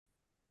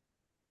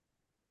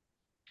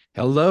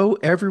Hello,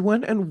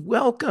 everyone, and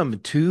welcome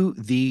to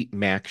the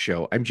Mac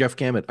Show. I'm Jeff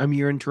Gamet. I'm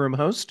your interim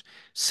host,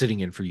 sitting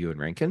in for Ewan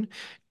Rankin.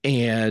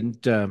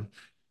 And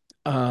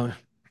uh,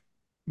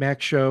 Mac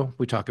Show,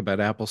 we talk about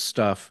Apple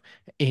stuff,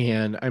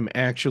 and I'm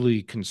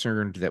actually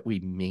concerned that we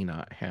may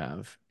not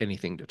have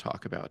anything to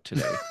talk about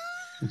today.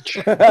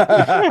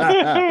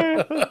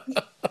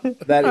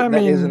 That I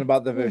that isn't mean,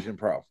 about the Vision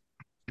Pro.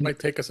 Might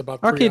take us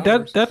about three okay,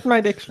 that hours. that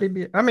might actually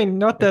be. I mean,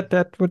 not that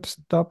that would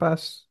stop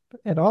us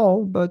at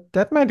all, but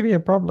that might be a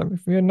problem.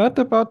 If we're not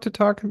about to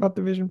talk about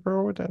the Vision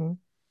Pro, then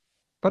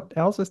what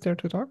else is there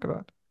to talk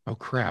about? Oh,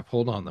 crap.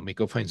 Hold on. Let me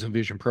go find some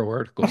Vision Pro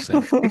articles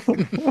then.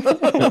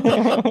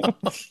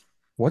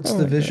 What's Oh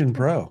the my God. Vision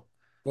Pro?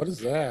 What is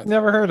that?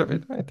 Never heard of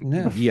it, I think.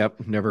 Yeah.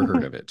 Yep, never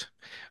heard of it.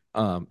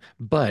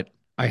 But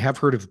I have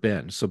heard of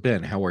Ben. So,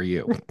 Ben, how are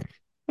you?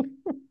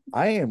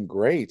 I am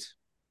great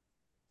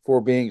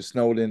for being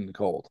snowed in and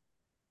cold.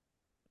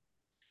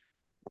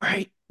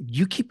 Right.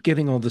 You keep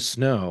getting all the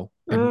snow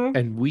and Mm,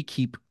 and we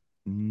keep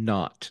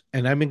not.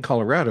 And I'm in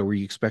Colorado where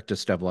you expect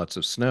us to have lots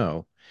of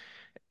snow.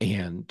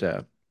 And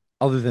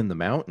other than the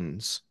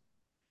mountains,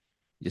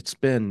 it's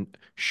been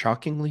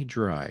shockingly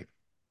dry.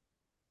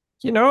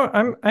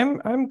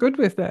 I'm good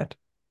with that.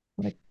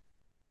 Like,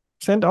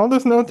 send all the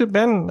snow to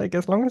Ben. Like,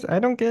 as long as I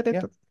don't get it,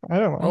 Yeah, I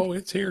don't mind. Oh,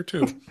 it's here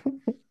too.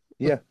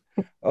 yeah.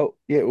 Oh,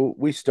 yeah.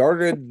 We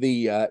started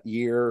the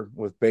year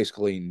with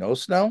basically no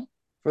snow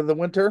for the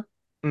winter,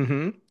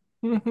 Hmm.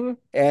 Hmm.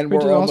 and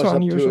Which is also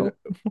unusual.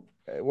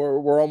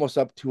 we're almost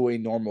up to a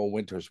normal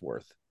winter's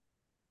worth.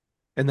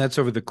 And that's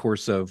over the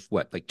course of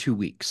what, like 2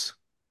 weeks.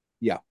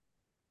 Yeah.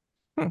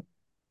 Hmm.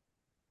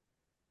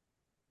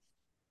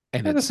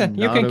 And As I it's said,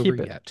 you not can over keep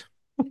it. yet.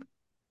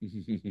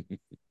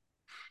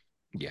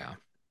 Yeah.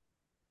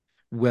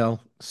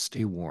 Well,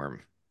 stay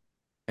warm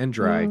and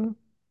dry. Mm,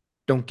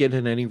 Don't get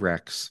in any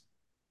wrecks.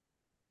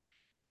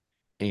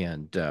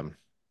 And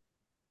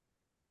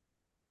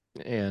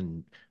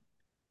and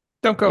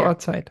don't go yeah.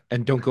 outside.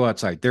 And don't go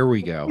outside. There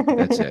we go.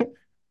 That's it.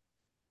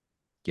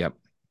 Yep.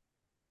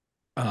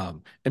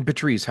 And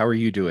Patrice, how are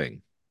you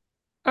doing?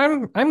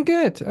 I'm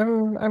good.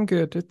 I'm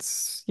good.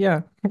 It's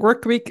yeah,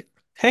 work week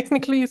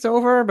technically is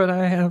over, but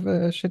I have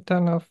a shit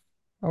ton of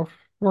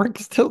work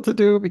still to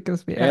do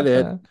because we And have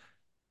it.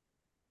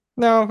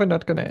 no, we're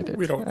not gonna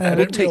We edit. don't We'll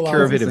edit. We take care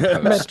allow. of it in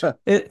post.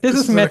 This This is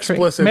is an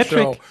explicit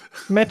show.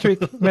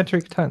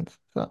 metric tons.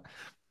 So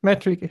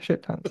metric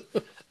shit tons.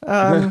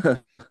 Um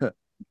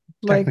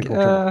like Technical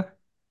term.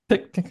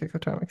 technical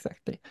term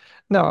exactly.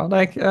 No,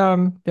 like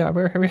yeah,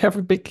 we have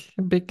a big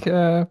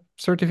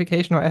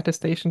certification or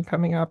attestation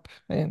coming up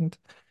and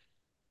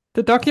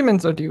the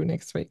documents are due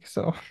next week,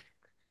 so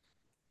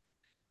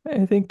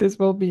I think this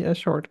will be a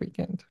short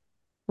weekend,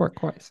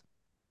 work-wise,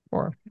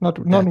 or not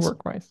That's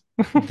non-work-wise.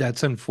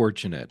 that's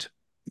unfortunate.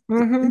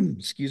 Hmm.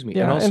 Excuse me. And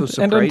Yeah, also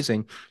and on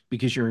surprising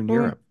because you're in mm,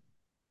 Europe.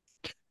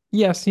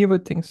 yes, you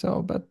would think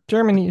so, but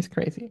Germany is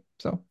crazy.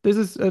 So this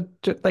is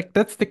like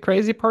that's the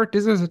crazy part.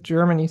 This is a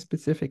Germany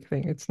specific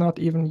thing. It's not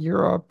even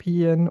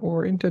European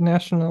or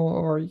international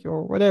or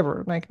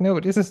whatever. Like no,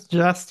 this is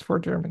just for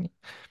Germany.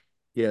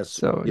 Yes,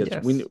 So yes,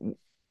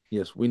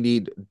 yes. we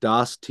need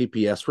DOS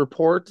TPS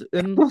report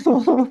and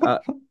uh,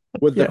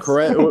 Yes.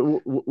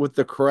 with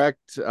the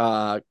correct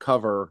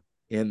cover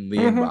in the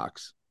Hmm.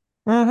 inbox.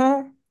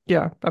 Hmm.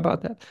 Yeah,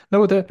 about that.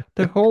 No, the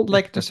whole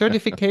like the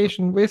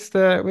certification with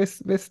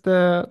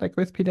the like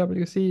with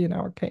PwC in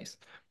our case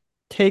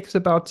takes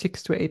about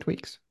 6 to 8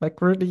 weeks.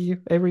 Like really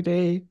every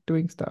day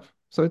doing stuff.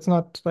 So it's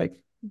not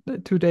like the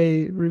 2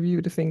 day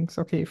review the things.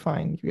 Okay,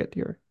 fine, you get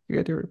your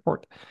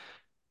report.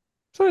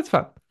 So it's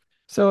fun.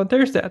 So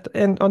there's that.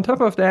 And on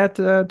top of that,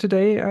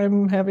 today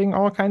I'm having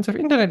all kinds of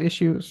internet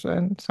issues,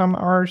 and some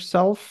are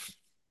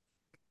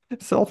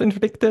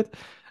self-inflicted.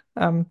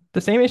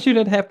 The same issue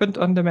that happened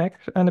on the Mac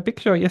on the Big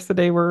Show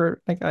yesterday,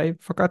 where like I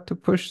forgot to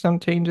push some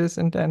changes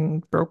and then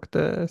broke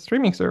the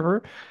streaming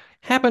server,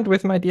 happened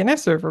with my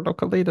DNS server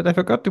locally that I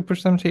forgot to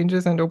push some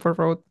changes and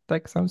overwrote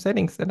like some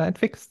settings that I'd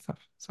fixed stuff.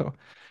 So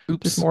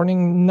this Oops.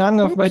 morning, none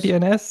of my Oops.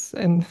 DNS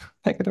and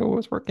like it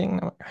was working.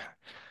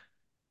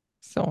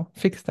 So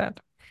fix that.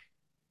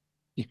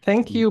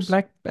 Thank you, Oops.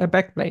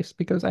 Backblaze,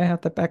 because I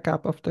had the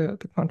backup of the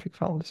config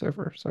file on the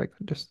server, so I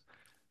could just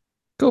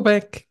go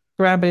back,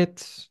 grab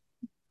it,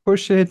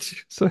 push it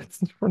so it's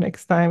for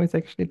next time it's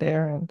actually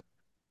there and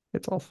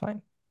it's all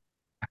fine.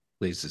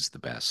 Liz is the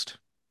best.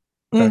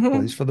 Backblaze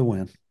Mm-hmm. for the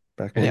win.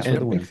 Backblaze And for Yeah,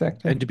 the and win.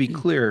 exactly. and to be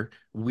clear,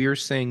 we're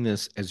saying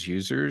this as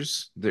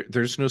users.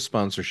 There's no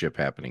sponsorship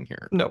happening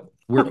here. No.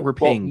 We're Well,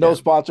 paying no them.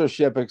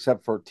 sponsorship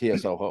except for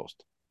TSO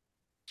host.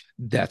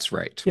 That's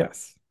right.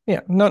 Yes.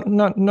 Yeah.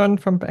 None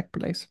from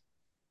Backblaze.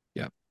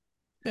 Yeah.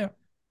 Yeah.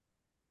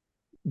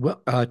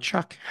 Well,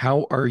 Chuck,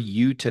 how are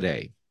you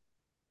today?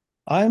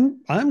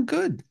 I'm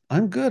good.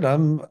 I'm good.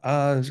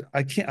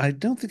 I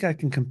don't think I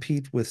can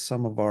compete with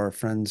some of our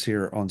friends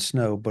here on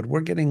snow, but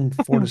we're getting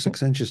 4 to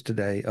 6 inches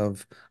today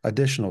of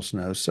additional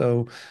snow.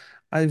 So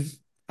I've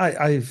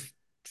I've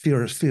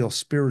feel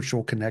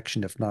spiritual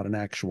connection, if not an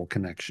actual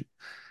connection.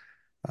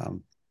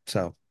 Um,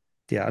 so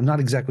yeah, I'm not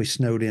exactly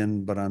snowed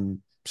in, but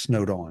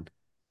snowed on.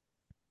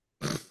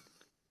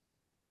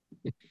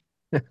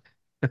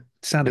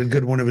 Sounded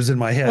good when it was in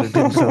my head. It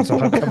didn't sound so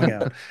hot coming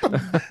out.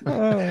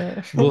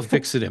 We'll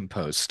fix it in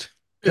post.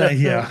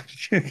 Yeah.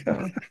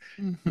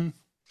 Mhm.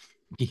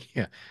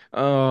 Yeah.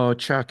 Oh,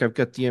 Chuck, I've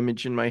got the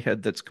image in my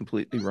head that's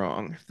completely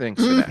wrong.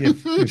 Thanks for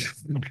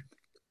that.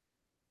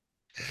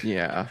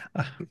 Yeah.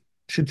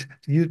 Should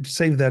you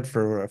save that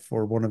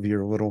for one of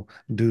your little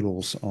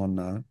doodles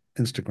on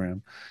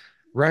Instagram?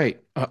 Right.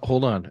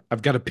 Hold on.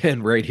 I've got a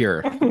pen right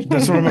here.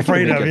 That's what I'm I can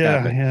afraid make of. it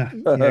Yeah,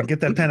 happen. yeah.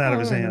 Get that pen out of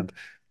his hand.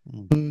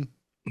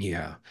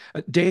 Yeah.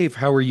 Dave,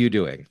 how are you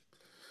doing?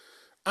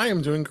 I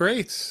am doing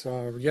great.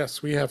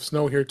 Yes, we have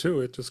snow here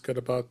too. It just got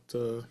about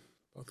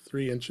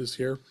 3 inches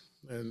here,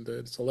 and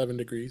it's 11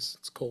 degrees.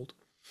 It's cold,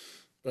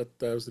 but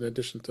that was in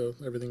addition to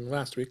everything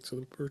last week.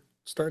 So we're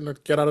starting to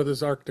get out of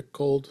this Arctic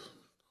cold.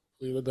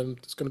 Then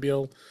it's going to be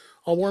all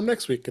warm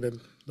next week, and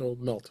then it'll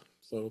melt.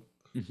 So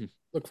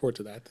look forward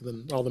to that. And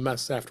then all the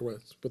mess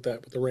afterwards with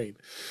the rain.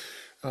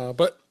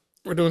 But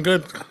we're doing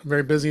good.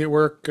 Very busy at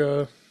work.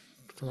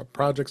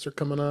 Projects are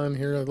coming on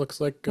here. It looks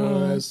like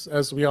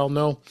as we all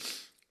know,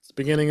 it's the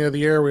beginning of the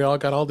year. We all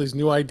got all these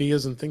new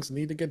ideas and things that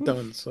need to get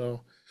done.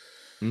 So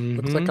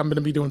looks like I'm going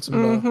to be doing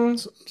some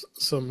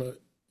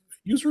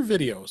user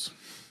videos.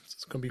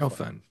 It's going to be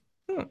fun.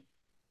 Yeah.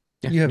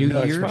 You have New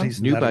no year, expertise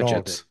in new that at all,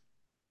 budgets. Dave.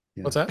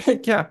 Yeah. What's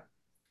that? Yeah.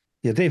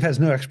 Yeah, Dave has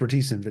no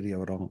expertise in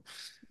video at all.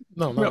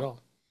 No, not at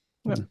all.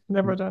 No,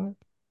 never done it.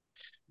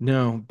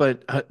 No,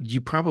 but you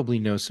probably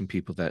know some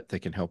people that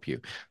can help you.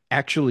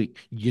 Actually,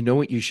 you know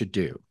what you should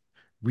do?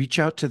 Reach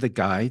out to the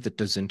guy that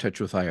does In Touch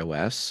with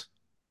iOS.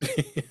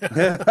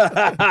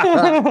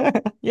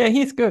 Yeah,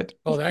 he's good.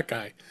 Oh, that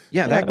guy.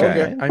 Yeah, Yeah, that guy.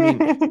 okay. I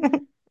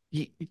mean,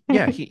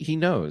 he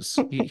knows.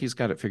 He's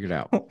got it figured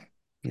out.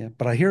 Yeah,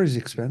 but I hear he's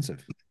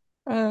expensive.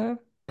 Oh,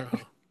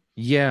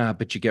 Yeah,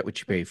 but you get what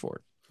you pay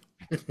for.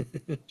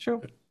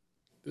 Sure.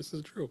 this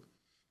is true.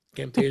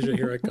 Camtasia,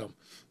 here I come.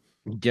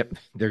 Yep,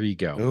 there you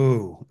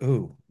go.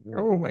 Oh.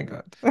 Oh my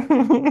God.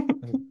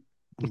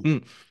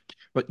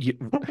 But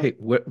hey,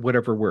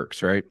 whatever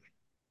works, right?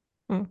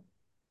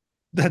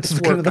 That's It's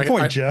kind of work. the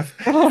point, I- Jeff.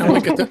 I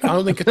only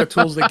get the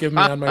tools they give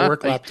me on my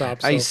work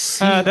laptop. So I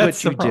see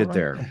that's what you the did problem.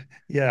 there.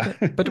 Yeah.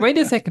 But wait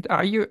a second,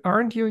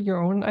 aren't you your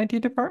own IT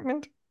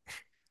department?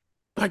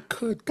 I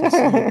could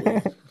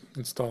conceivably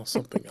install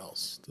something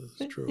else. This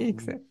is true.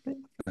 Exactly.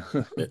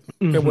 It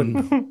Mhm.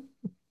 wouldn't.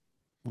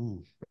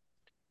 Mm.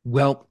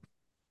 Well,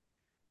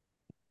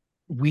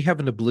 we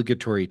have an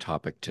obligatory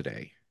topic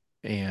today,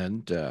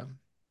 and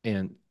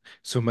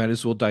so might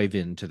as well dive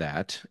into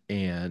that.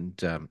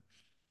 And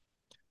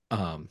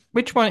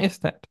Which one is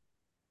that?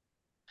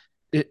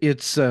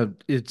 it's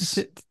Is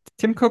it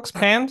Tim Cook's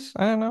pants?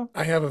 I don't know.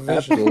 I have a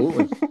vision.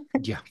 Absolutely.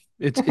 yeah,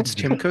 it's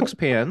Tim Cook's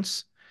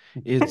pants.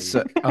 It's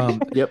Yep. He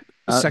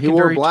wore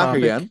secondary black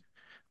topic. again.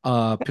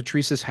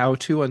 Patrice's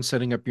how-to on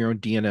setting up your own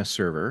DNS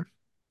server,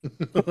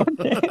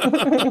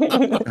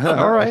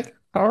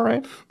 All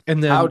right.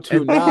 and then How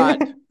to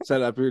not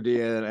set up your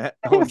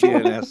home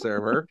DNS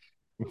server.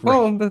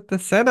 Well, the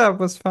setup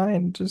was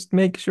fine. Just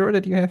make sure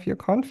that you have your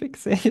config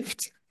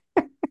saved.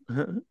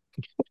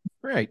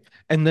 right,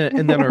 and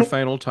then our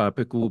final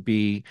topic will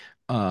be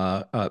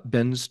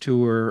Ben's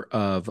tour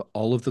of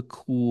all of the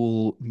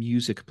cool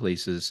music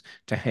places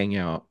to hang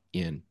out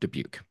in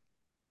Dubuque.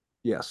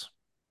 Yes.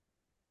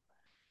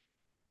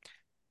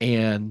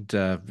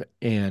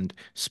 And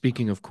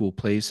speaking of cool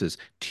places,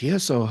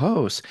 TSO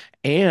hosts,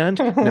 and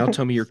now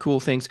tell me your cool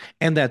things,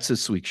 and that's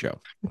this week's show.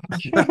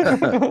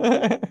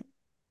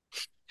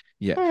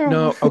 Yeah.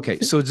 No, okay.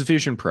 So it's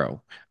Vision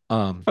Pro.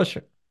 For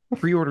sure.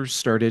 Pre-orders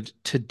started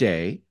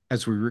today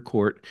as we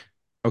record.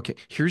 Okay,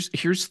 here's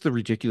the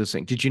ridiculous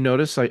thing. Did you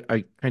notice I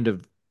kind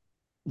of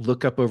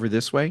look up over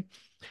this way?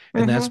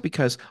 And that's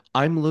because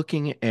I'm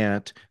looking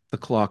at the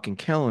clock and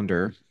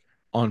calendar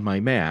on my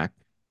Mac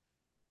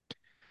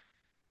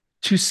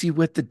to see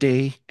what the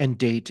day and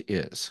date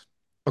is.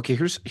 Okay,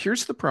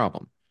 here's the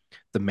problem.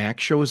 The Mac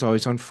show is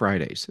always on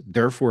Fridays.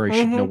 Therefore, I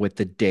should know what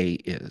the day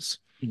is.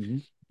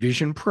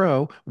 Vision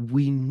Pro,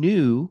 we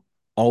knew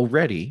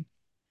already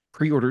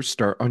pre-orders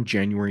start on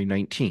January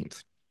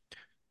 19th.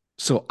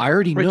 So I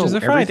already Which know is a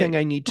everything Friday.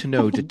 I need to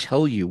know to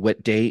tell you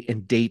what day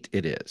and date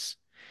it is.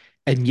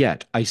 And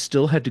yet I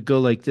still had to go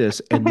like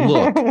this and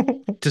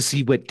look to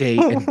see what day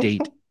and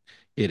date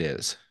it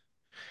is.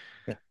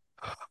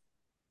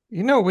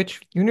 You know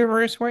which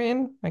universe we're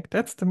in? Like,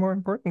 that's the more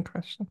important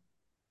question.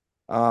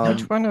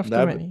 Which one of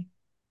the many?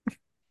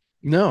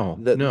 No,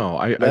 That- no,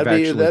 I've That'd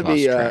actually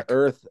be lost track.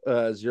 Earth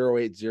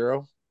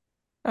 080.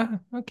 Ah,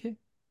 okay.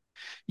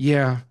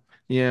 Yeah.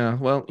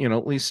 Well,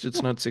 at least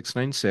it's not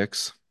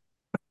 696.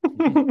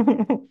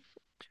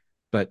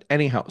 But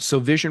anyhow, so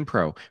Vision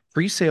Pro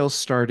pre-sales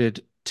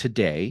started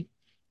today,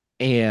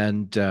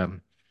 and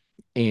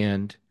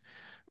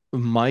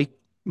my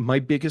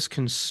biggest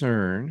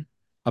concern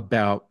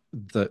about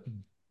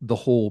the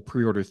whole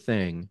pre-order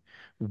thing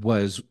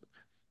was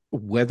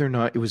whether or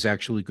not it was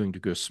actually going to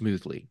go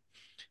smoothly.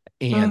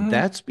 And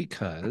that's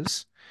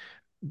because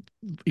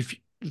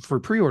for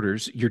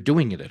pre-orders, you're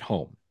doing it at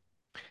home,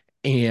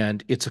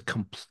 and it's a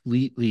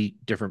completely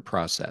different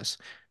process,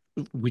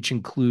 which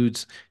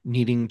includes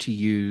needing to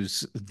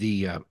use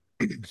the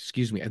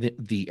excuse me,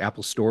 the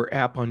Apple Store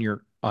app on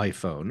your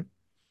iPhone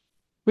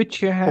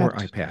Which you or had,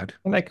 iPad,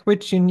 like,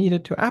 which you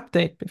needed to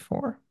update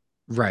before,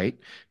 right?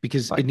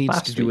 Because it like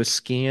needs to last do a week.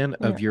 scan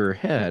Yeah. of your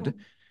head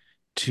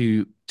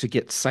to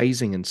get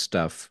sizing and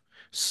stuff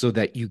so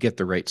that you get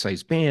the right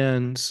size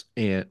bands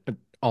and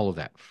all of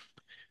that.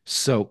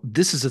 So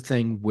this is a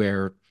thing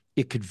where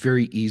it could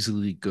very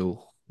easily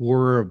go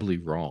horribly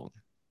wrong.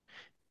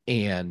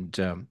 And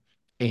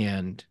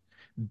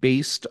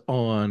based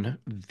on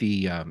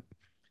the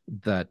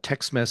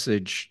text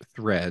message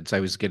threads I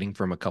was getting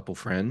from a couple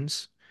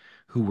friends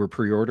who were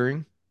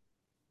pre-ordering,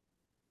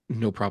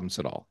 no problems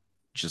at all.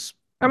 Just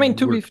I mean,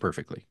 worked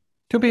perfectly.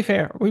 to be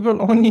fair, we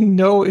will only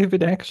know if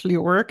it actually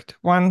worked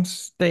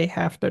once they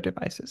have their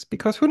devices,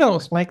 because who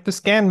knows? Like the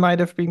scan might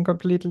have been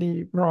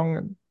completely wrong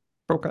and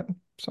broken.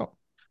 So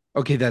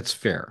Okay, that's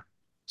fair.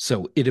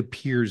 So it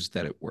appears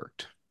that it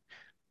worked.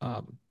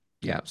 Um,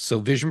 yeah. So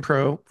Vision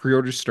Pro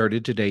pre-order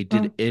started today.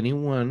 Did mm,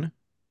 anyone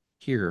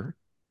here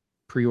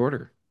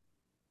pre-order?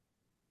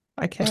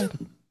 I can't.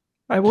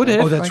 I would No.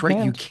 Oh, if I that's right.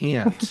 You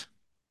can't. can't.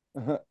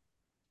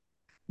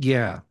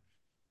 Yeah.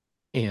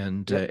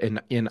 And Yep.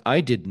 and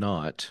I did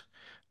not.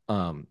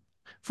 Um,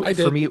 I for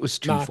did me, it was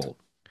not. twofold.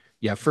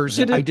 Yeah, first,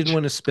 Did I it? didn't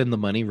want to spend the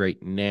money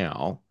right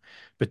now,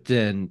 but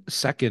then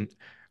second,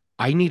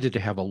 I needed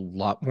to have a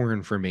lot more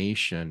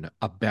information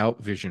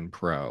about Vision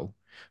Pro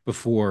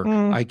before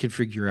Mm. I could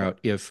figure out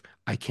if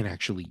I can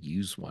actually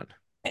use one.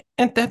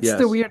 And that's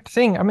the Yes. weird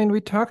thing. I mean, we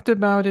talked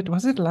about it,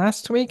 was it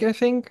last week, I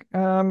think,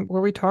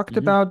 where we talked Hmm.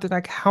 about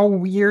like how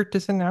weird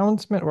this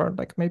announcement, or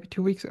like maybe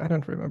 2 weeks, I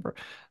don't remember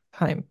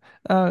time.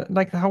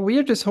 Like how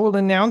weird this whole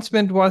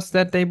announcement was,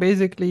 that they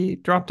basically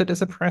dropped it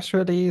as a press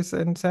release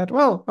and said,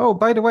 well, oh,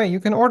 by the way, you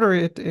can order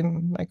it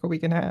in like a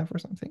week and a half or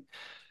something.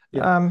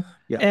 Yeah. Um,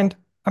 Yeah. and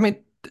I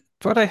mean,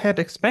 what I had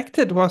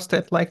expected was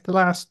that like the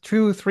last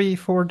 2, 3,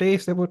 4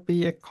 days, there would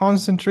be a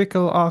constant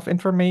trickle of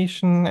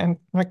information and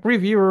like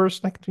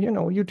reviewers, like,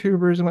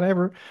 YouTubers and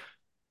whatever.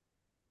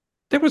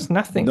 There was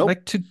nothing. Nope.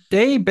 Like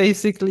today,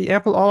 basically,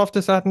 Apple all of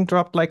a sudden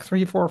dropped like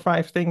 3, 4,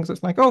 5 things.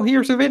 It's like, oh,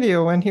 here's a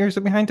video, and here's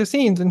the behind the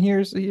scenes, and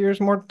here's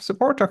more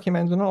support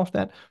documents and all of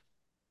that.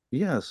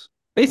 Yes.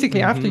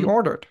 Basically, after you Hmm.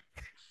 ordered.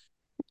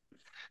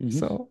 Hmm.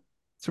 So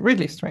it's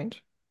really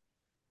strange.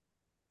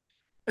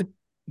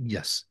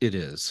 Yes, it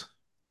is.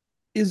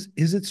 Is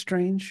it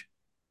strange?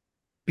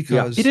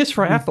 Yeah. It Because is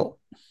for Apple.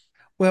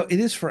 well, it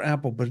is for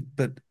Apple, but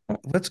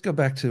let's go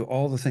back to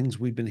all the things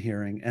we've been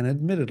hearing. And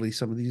admittedly,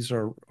 some of these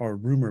are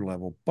rumor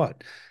level,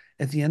 but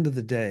at the end of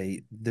the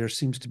day, there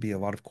seems to be a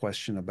lot of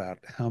question about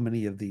how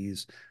many of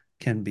these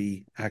can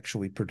be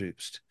actually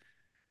produced.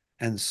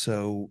 And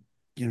so,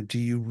 do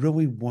you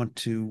really want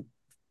to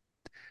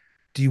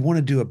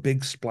do a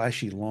big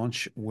splashy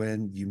launch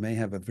when you may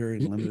have a very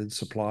limited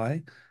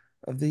supply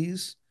of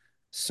these?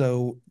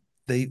 So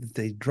they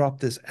drop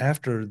this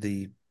after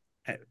the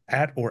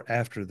at or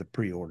after the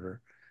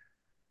pre-order,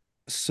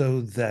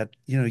 so that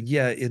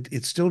yeah,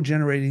 it's still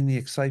generating the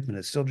excitement,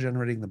 it's still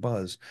generating the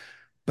buzz,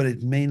 but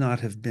it may not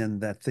have been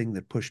that thing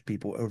that pushed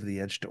people over the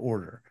edge to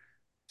order.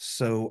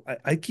 So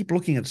I keep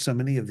looking at so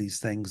many of these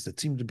things that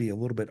seem to be a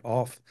little bit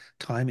off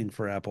timing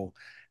for Apple,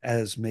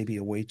 as maybe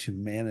a way to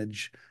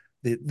manage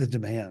the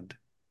demand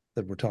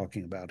that we're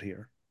talking about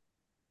here.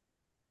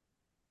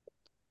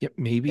 Yep,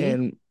 maybe.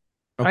 And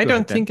Oh, I go ahead,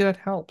 don't Ben. think that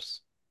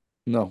helps.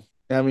 no,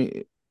 I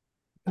mean,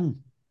 Hmm.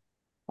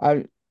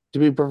 I to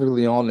be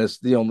perfectly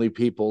honest, the only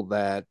people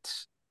that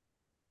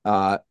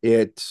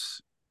it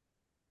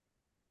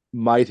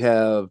might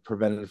have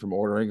prevented from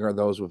ordering are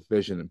those with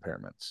vision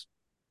impairments,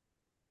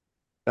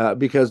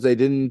 because they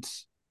didn't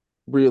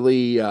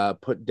really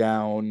put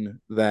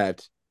down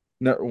that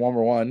number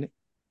one,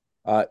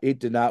 it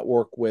did not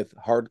work with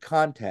hard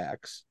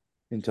contacts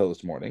until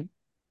this morning.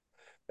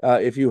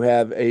 If you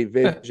have a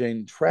Uh,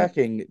 vision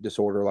tracking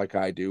disorder like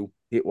I do,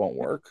 it won't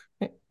work.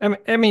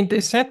 I mean,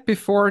 they said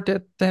before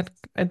that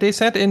they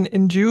said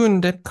in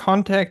June that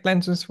contact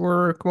lenses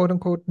were quote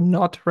unquote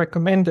not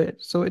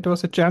recommended. So it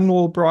was a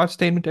general broad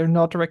statement. They're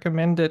not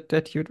recommended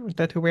that you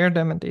wear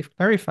them, and they've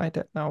clarified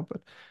that now.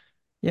 But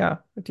yeah,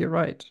 but you're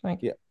right.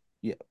 Like, Yeah,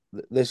 yeah.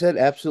 They said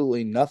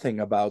absolutely nothing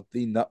about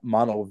the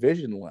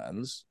monovision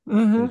lens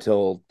mm-hmm.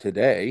 until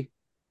today.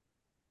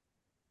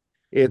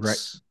 Right.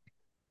 It's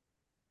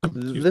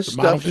The this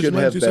stuff monovision should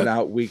lens, have you been said?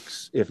 out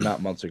weeks, if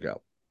not months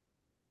ago.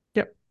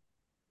 Yep.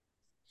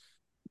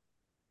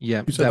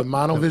 Yeah, You said the that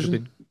would have monovision?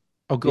 been.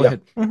 Oh, go Yeah,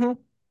 ahead. Mm-hmm.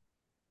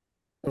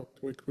 Oh,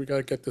 we got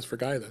to get this for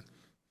Guy then.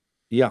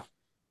 yeah.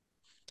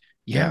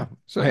 Yeah. Yeah,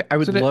 So I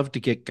so would that love to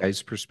get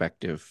Guy's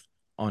perspective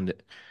on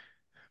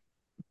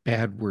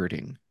bad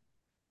wording.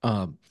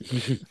 Um,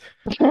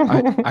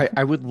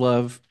 I would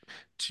love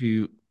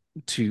to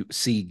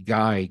see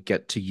Guy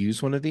get to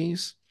use one of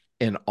these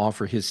and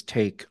offer his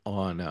take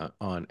on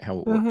how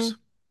it mm-hmm. works.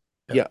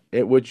 Yeah,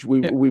 which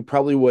we Yeah. we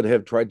probably would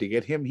have tried to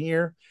get him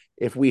here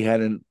if we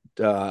hadn't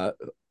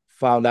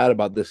found out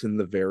about this in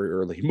the very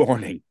early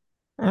morning.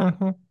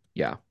 Mhm.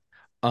 Yeah.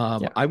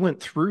 Yeah. I went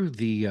through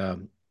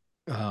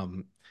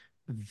um,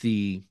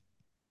 the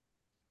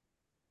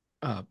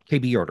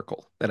KB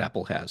article that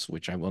Apple has,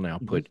 which I will now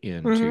Mhm. put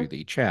into Mhm.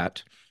 the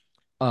chat,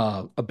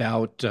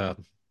 about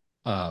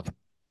uh,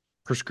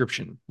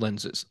 prescription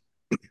lenses.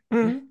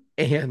 Mhm.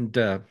 And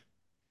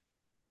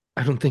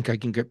I don't think I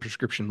can get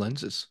prescription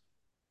lenses.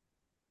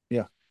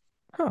 Yeah.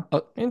 Huh.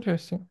 Uh,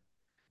 Interesting.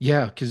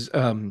 yeah, because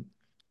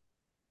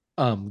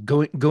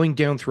going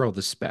down through all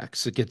the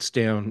specs, it gets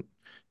down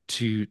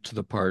to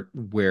the part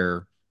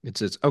where it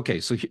says, okay,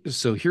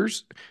 so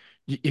here's,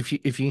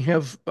 if you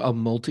have a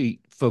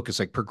multi-focus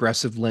like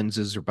progressive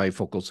lenses or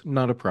bifocals,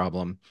 not a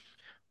problem.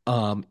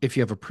 If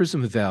you have a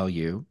prism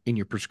value in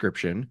your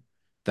prescription,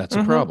 that's a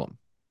Mhm. problem.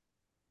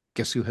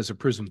 Guess who has a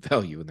prism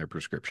value in their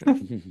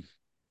prescription?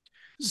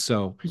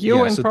 So You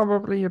yeah, and so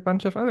probably a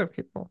bunch of other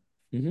people.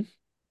 Mhm.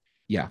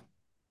 yeah,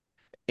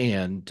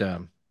 and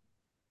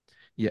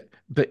yeah,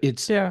 but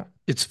Yeah.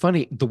 it's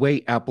funny the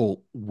way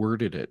Apple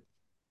worded it.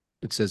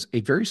 It says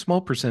a very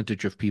small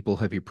percentage of people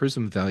have a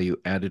prism value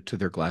added to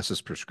their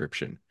glasses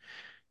prescription.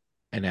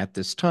 And at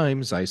this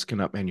time, Zeiss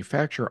cannot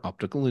manufacture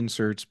optical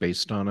inserts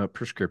based on a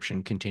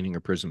prescription containing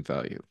a prism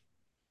value.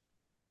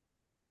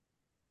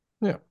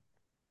 Yeah.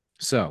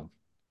 So,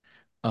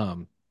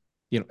 um,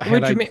 had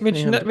Which I ma-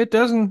 which planned, it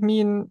doesn't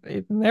mean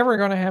it's never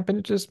gonna happen.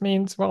 It just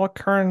means, well,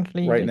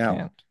 currently Right they now.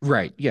 can't.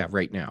 right, yeah,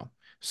 right now.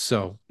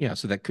 So, yeah,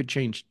 so that could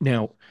change.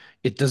 Now,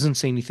 it doesn't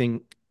say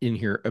anything in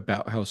here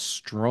about how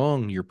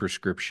strong your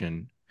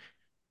prescription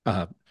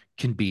uh,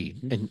 can be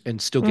Mhm.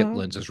 and still get Mhm.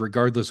 lenses,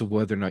 regardless of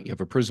whether or not you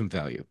have a prism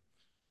value.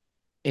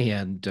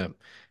 And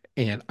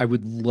and I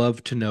would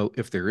love to know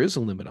if there is a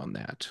limit on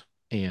that.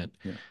 And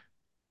Yeah.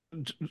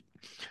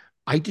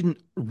 I didn't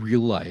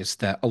realize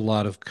that a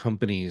lot of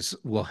companies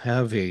will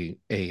have a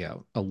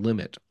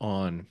limit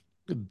on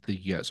the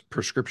yes,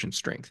 prescription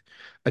strength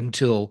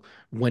until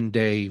one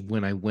day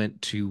when I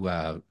went to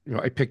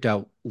I picked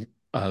out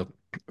uh,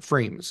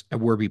 frames at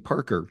Warby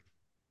Parker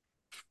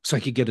so I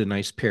could get a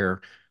nice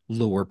pair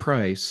lower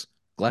price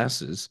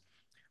glasses.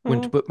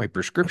 Went to Mhm. put my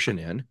prescription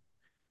in,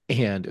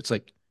 and it's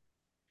like,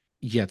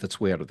 yeah, that's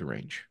way out of the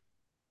range.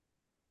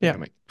 And Yeah.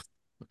 I'm like,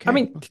 I okay,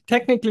 mean,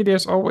 technically,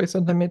 there's always a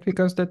limit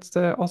because that's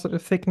also the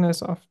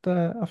thickness of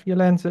your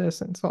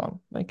lenses and so on.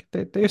 Like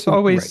there's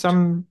always right.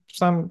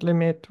 some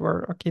limit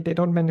where okay, they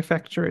don't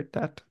manufacture it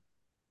that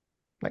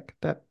like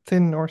that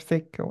thin or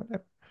thick or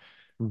whatever.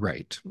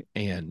 Right.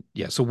 And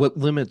yeah, so what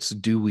limits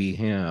do we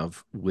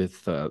have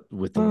with the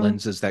Mm,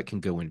 lenses that can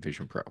go in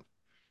Vision Pro?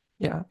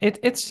 yeah,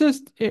 it's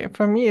just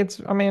for me.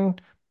 It's I mean,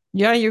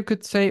 yeah, you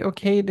could say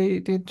okay, they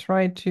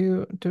try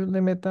to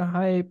limit the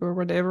hype or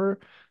whatever,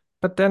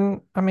 but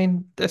then I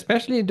mean,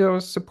 especially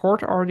those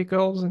support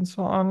articles and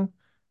so on,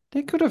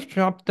 they could have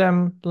dropped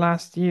them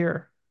last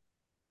year.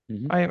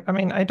 Mhm. I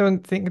mean I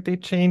don't think they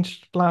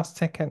changed last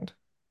second.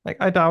 Like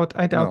I doubt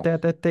No.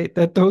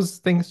 that those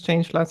things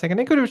changed last second.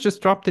 They could have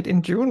just dropped it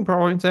in June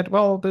probably and said,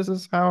 well, this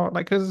is how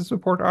like this is a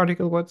support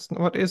article.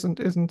 What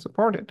isn't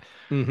supported.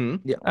 Mm-hmm.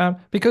 Yeah.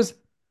 Because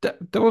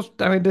those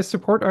I mean this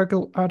support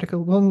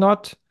article will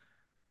not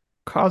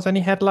cause any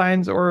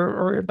headlines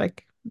or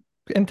like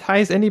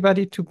entice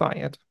anybody to buy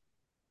it.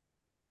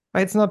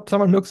 Right? It's not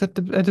someone looks at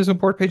the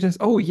support page and says,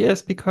 oh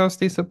yes, because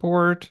they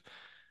support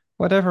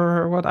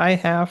whatever what I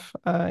have.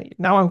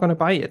 Now I'm gonna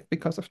buy it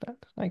because of that.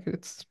 Like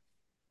it's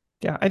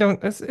yeah, I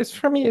don't. It's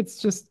for me.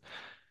 It's just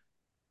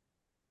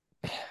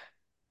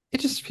it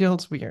just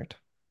feels weird.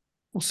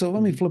 Well, so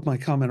let me Mhm. flip my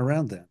comment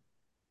around then.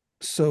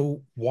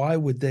 So why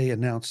would they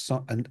announce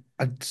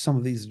some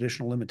of these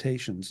additional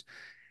limitations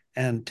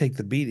and take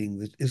the beating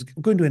that is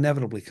going to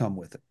inevitably come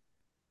with it?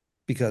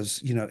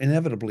 Because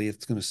inevitably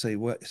it's going to say,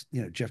 well,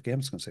 Jeff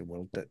Gamet's going to say,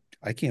 well, that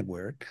I can't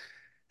wear it,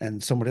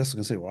 and someone else is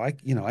going to say,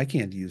 well, I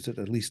can't use it,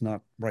 at least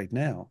not right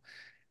now.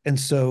 And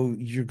so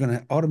you're going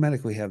to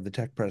automatically have the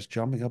tech press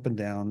jumping up and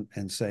down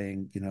and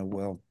saying,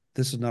 well,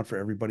 this is not for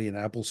everybody, and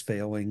Apple's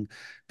failing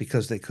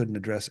because they couldn't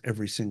address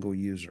every single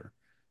user.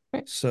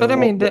 But I So Well,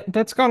 mean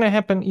that's gonna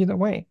happen either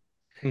way.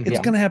 it's Mm-hmm.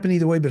 yeah. going to happen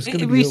either way, but it's going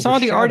to be We saw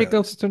the overshadowed.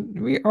 articles.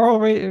 We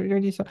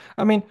already saw.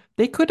 I mean,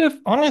 they could have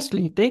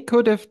honestly, they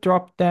could have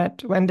dropped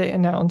that when they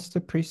announced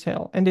the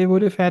pre-sale, and they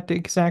would have had the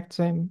exact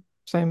same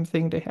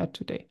thing they had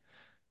today.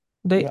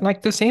 They Yeah.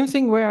 like the same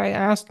thing where I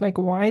asked like,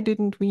 why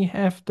didn't we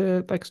have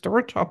the like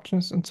storage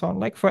options and so on?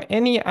 Like for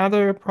any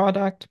other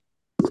product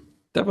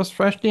that was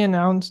freshly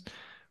announced,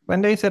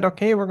 when they said,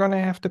 okay, we're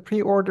gonna have the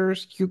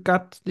pre-orders, you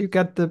got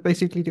the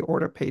basically the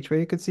order page where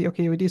you could see,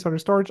 okay, well, these are the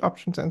storage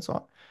options and so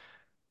on.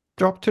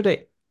 Drop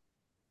today.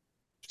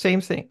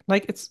 Same thing.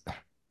 Like it's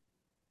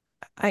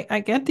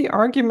I get the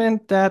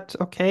argument that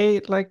okay,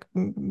 like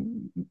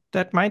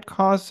that might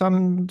cause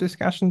some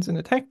discussions in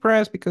the tech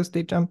press because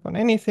they jump on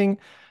anything,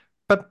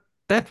 but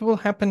that will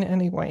happen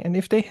anyway. And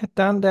if they had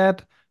done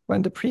that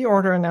when the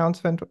pre-order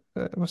announcement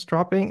was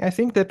dropping, I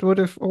think that would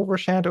have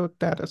overshadowed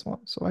that as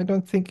well. So I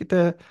don't think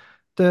the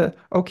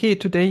okay,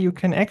 today you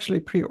can actually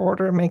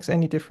pre-order makes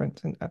any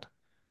difference in that.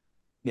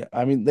 Yeah,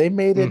 I mean, they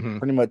made it Hmm.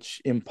 pretty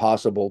much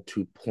impossible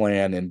to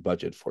plan and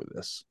budget for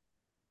this.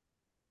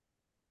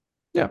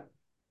 Yeah.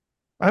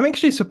 I'm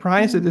actually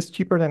surprised it Mm. is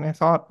cheaper than I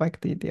thought,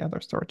 like the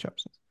other storage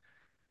options.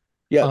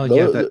 Yeah,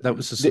 Yeah, those, that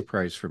was a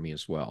surprise for me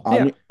as well.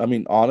 Yeah. I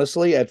mean,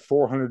 honestly, at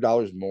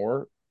 $400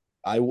 more,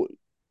 I would,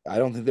 I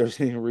don't think there's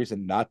any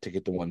reason not to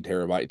get the 1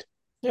 terabyte.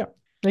 Yeah.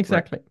 Right.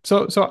 Exactly.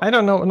 So I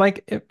don't know,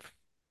 like if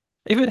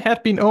it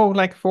had been, oh,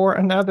 like for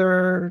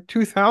another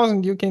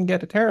 2000 you can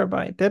get a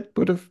terabyte, that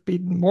would have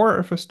been more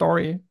of a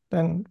story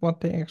than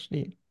what they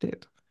actually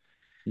did.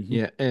 Mhm.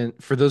 Yeah, and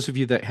for those of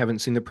you that haven't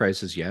seen the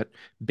prices yet,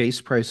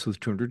 base price with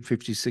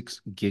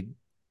 256 gig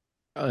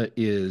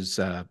is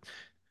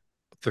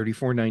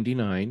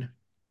 34.99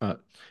 uh,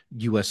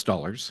 US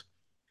dollars.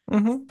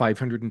 Mm-hmm.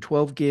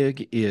 512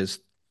 gig is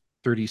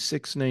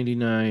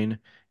 36.99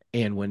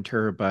 and 1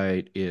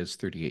 terabyte is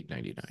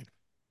 38.99.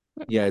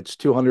 Yeah, it's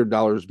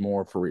 $200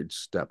 more for each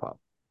step up,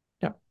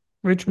 Yeah.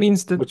 Which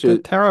means that which the is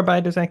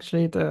terabyte is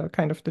actually the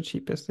kind of the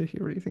cheapest if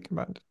you really think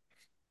about it.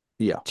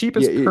 yeah, yeah,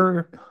 Cheapest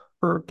per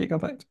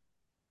gigabyte.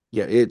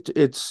 yeah.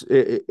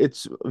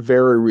 It's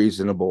very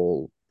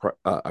reasonable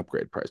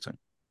upgrade pricing.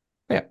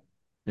 Yeah.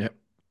 Yeah.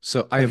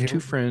 So I But have here, two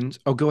friends.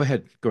 Oh, go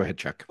ahead. Go ahead,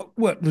 Chuck.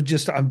 well,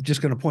 I'm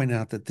just going to point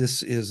out that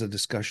this is a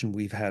discussion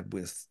we've had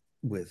with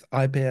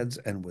iPads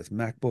and with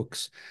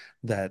MacBooks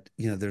that,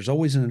 there's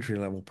always an entry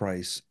level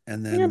price,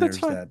 and Yeah, then that's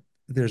fine.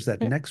 there's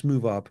that Yeah. next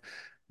move up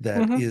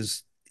that Mm-hmm.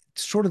 is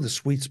sort of the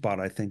sweet spot,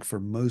 I think, for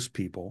most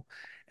people.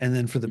 And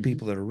then for the Mhm.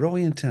 people that are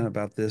really intent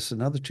about this,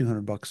 another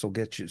 $200 will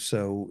get you.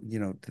 So,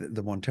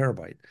 the 1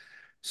 terabyte.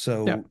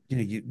 Yeah. So,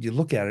 you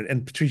look at it,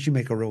 and Patrice, you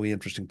make a really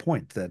interesting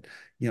point that,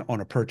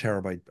 on a per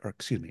terabyte, or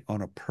excuse me,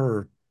 on a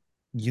per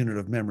unit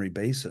of memory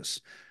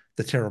basis,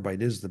 the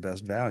terabyte is the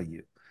best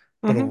value.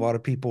 But a Mm-hmm. lot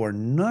of people are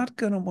not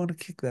going to want to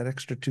kick that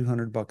extra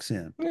 $200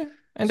 in. Yeah.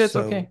 And that's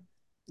So, okay.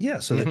 yeah,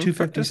 so the Hmm.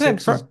 For, as I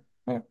said, 256 is,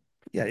 yeah.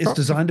 yeah, it's For,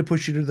 designed to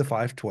push you to the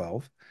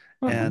 512.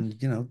 uh-huh. And,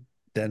 Yeah.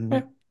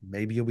 then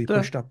maybe you'll be The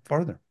pushed up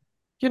farther.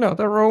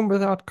 the Rome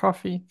without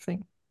coffee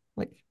thing.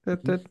 Like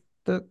Mhm.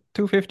 the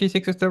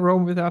 256 is the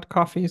Rome without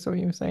coffee, so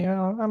you say,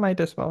 oh, I might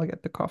as well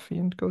get the coffee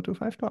and go to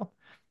 512.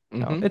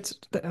 No, Hmm. it's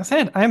I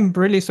said I'm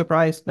really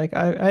surprised. Like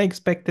I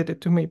expected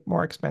it to be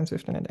more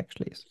expensive than it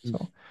actually is.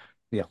 So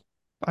Yeah.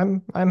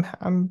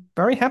 I'm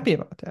very happy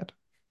about that.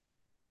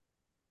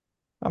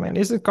 I mean,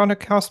 is it gonna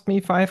cost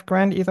me 5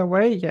 grand either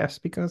way? Yes,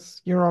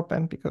 because Europe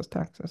and because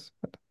taxes,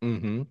 but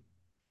Hmm.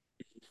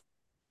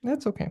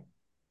 that's okay.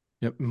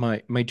 Yep.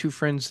 My two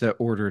friends that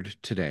ordered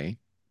today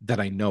that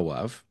I know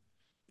of,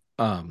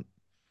 um,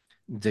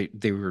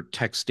 they were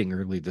texting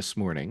early this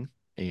morning,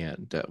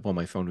 and well,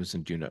 my phone was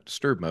in do not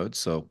disturb mode,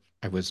 so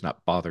I was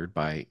not bothered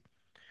by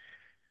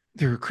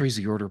their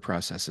crazy order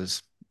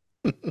processes.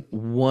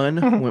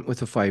 One went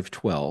with a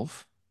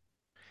 512,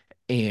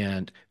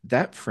 and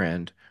that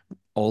friend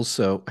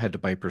also had to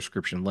buy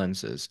prescription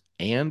lenses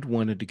and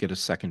wanted to get a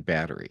second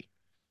battery.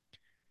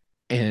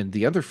 And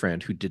the other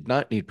friend who did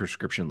not need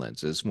prescription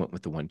lenses went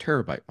with the 1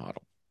 terabyte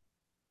model.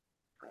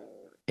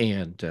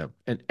 And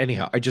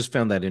anyhow, I just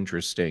found that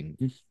interesting.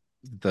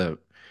 The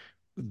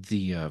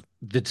the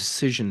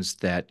decisions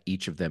that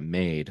each of them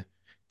made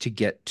to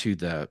get to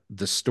the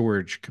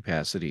storage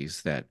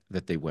capacities that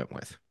they went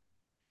with.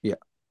 Yeah.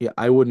 Yeah.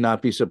 I would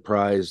not be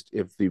surprised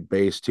if the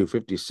base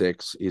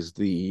 256 is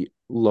the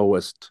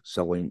lowest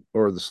selling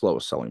or the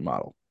slowest selling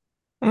model.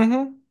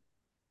 Hmm.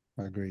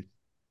 I agree.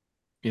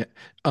 Yeah.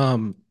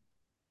 Um,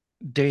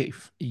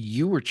 Dave,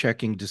 you were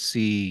checking to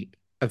see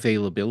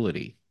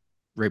availability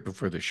right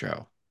before the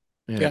show.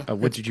 Yeah. Yeah,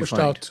 What did you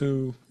find?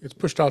 it's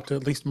pushed out to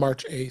at least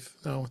March 8th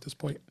now at this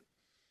point.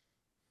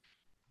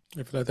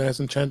 If that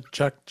hasn't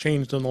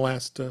changed in the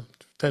last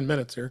 10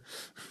 minutes here.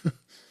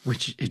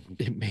 Which it, Mhm.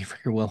 it may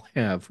very well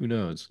have. Who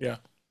knows? Yeah,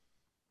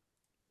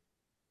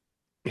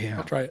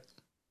 I'll Yeah. try it.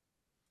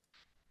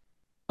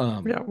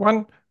 Um,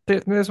 Yeah,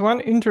 there's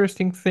one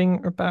interesting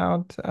thing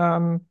about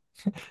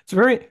it's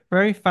very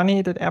very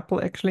funny that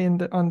Apple actually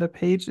on the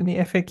page in the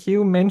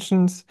FAQ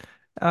mentions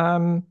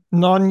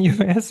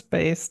non-US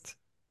based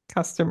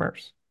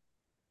customers.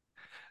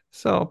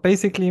 So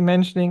basically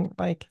mentioning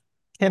like,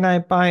 can I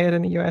buy it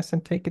in the US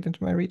and take it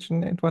into my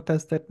region, and what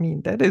does that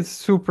mean? That is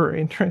super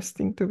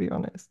interesting, to be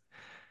honest.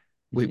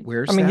 wait, Mhm.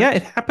 I where's mean, yeah,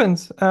 it that?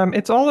 happens.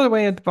 It's all the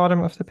way at the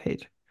bottom of the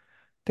page.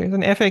 There's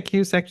an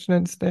FAQ section,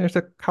 and there's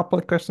a couple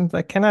of questions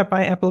like, can I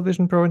buy Apple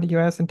Vision Pro in the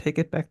US and take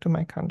it back to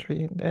my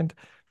country? And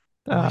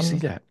Oh, I see um,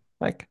 that.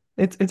 like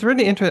it's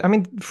really interesting. I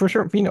mean, for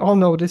sure, we all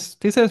know this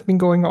has been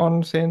going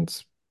on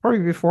since probably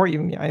before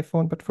even the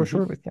iPhone, but for Mhm.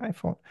 sure with the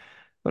iPhone.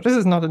 But this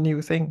is not a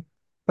new thing.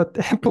 But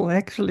Apple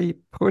actually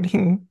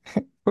putting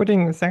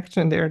a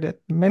section there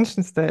that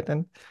mentions that,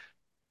 and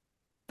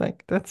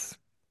like that's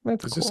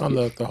Is this cool. on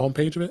the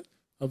homepage of it?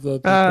 Of the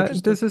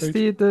purchase This is page?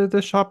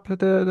 the shop,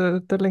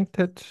 the link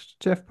that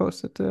Jeff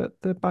posted,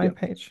 the buy Yeah.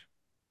 page.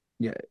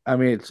 Yeah. I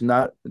mean, it's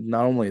not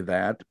only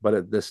that, but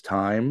at this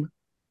time,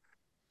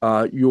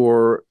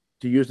 your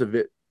to use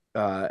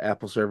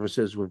Apple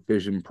services with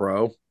Vision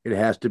Pro, it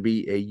has to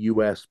be a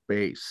US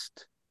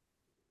based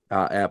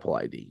Apple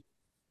ID.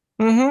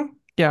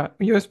 Yeah,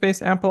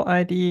 US-based Apple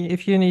ID.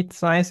 If you need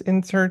size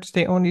inserts,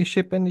 they only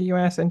ship in the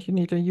US, and you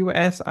need a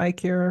US eye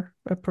care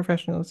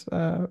professional's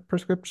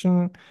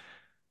prescription.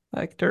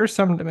 Like there are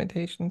some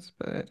limitations,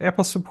 but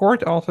Apple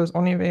support also is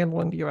only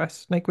available in the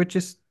US, like which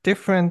is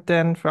different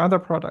than for other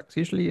products.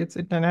 Usually it's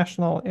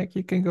international. Like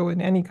you can go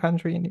in any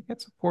country and you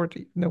get support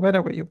no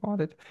matter where you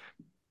bought it.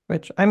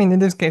 Which I mean in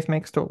this case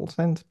makes total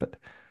sense, but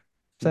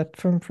that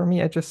for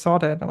me I just saw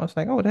that and I was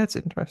like, oh, that's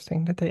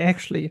interesting that they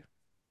actually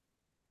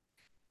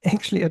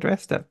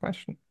addressed that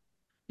question.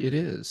 It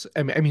is.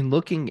 I mean,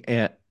 looking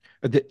at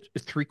the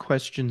three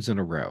questions in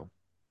a row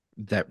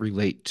that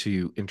relate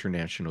to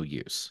international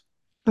use.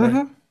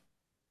 Right. Mm-hmm.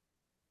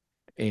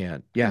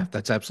 And Yeah, yeah,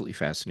 that's absolutely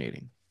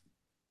fascinating.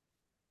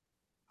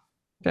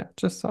 yeah,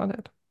 just saw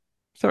that.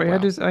 Sorry,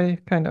 Wow. I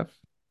kind of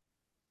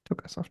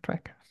took us off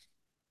track.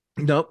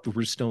 Nope,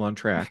 we're still on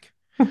track.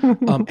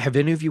 Have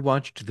any of you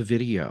watched the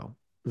video,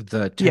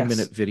 the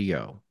 10-minute Yes,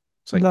 video?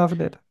 It's like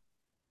loved it.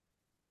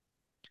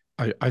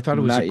 I thought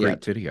it was a Not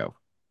great yet. video.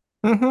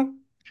 Mm-hmm.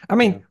 I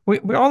Yeah. mean, we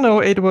all know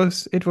it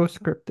was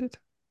scripted.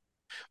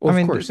 Well, I of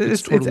mean, course,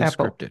 it's it's totally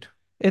Apple. scripted.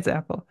 It's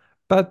Apple.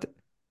 But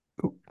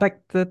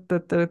like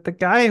the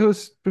guy who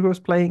was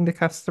playing the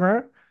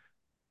customer,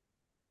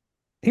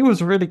 he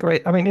was really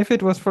great. I mean, if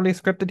it was fully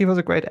scripted, he was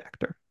a great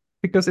actor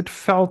because it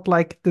felt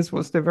like this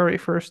was the very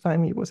first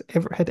time he was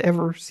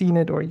ever seen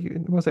it or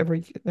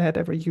had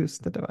ever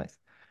used the device.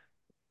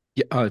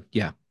 Yeah,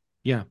 yeah,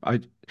 yeah.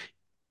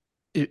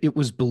 It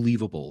was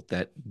believable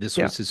that this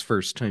Yeah, was his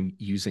first time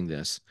using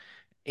this,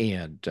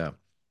 and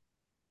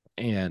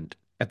and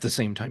at the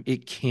same time,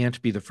 it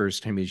can't be the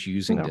first time he's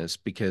using no, this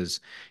because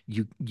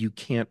you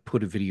can't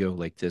put a video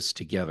like this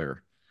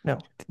together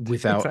no,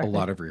 without a exactly.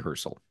 lot of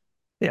rehearsal.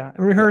 Yeah,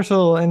 Yeah.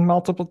 rehearsal and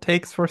multiple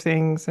takes for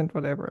things and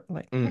whatever.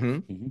 Like, Hmm.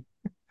 Mhm.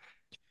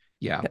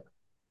 Yeah. yeah.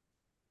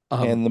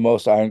 Um, And the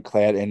most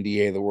ironclad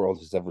NDA the world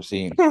has ever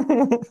seen.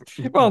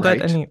 Well,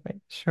 that right.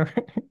 anyway, sure.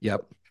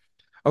 Yep.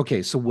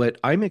 Okay, so what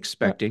I'm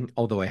Yeah. expecting,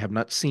 although I have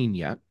not seen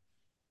yet,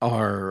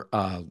 are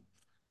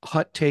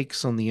hot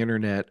takes on the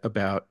internet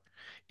about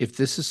if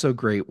this is so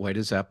great, why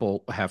does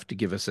Apple have to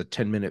give us a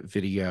 10-minute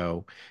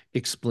video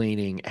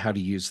explaining how to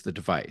use the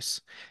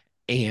device?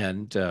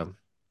 And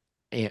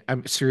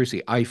I'm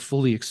seriously, I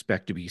fully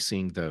expect to be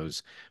seeing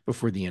those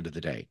before the end of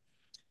the day.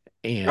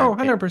 Oh, And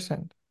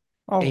 100%.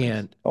 Always.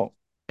 and Oh,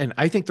 and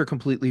I think they're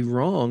completely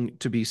wrong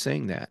to be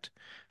saying that.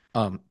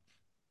 Um,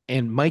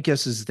 and my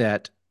guess is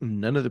that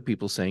none of the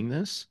people saying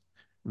this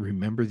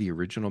remember the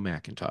original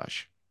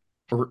Macintosh,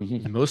 or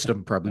most of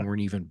them probably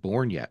weren't even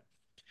born yet.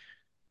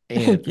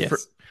 And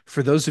for Yes.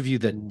 for those of you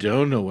that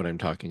don't know what I'm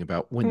talking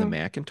about, when the Mm.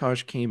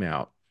 Macintosh came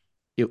out,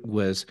 it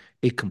was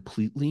a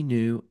completely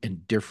new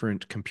and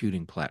different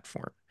computing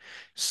platform.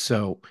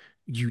 So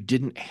you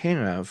didn't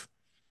have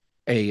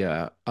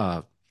a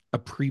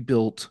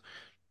pre-built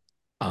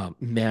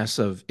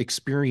massive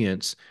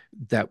experience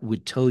that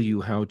would tell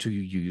you how to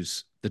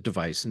use the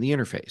device and the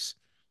interface.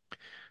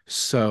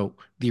 So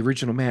the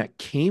original Mac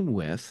came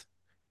with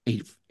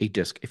a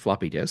disk, a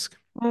floppy disk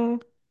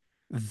Mm.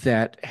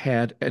 that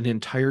had an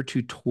entire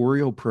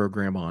tutorial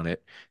program on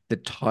it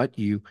that taught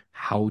you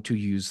how to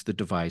use the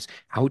device,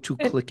 how to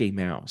And, click a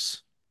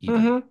mouse,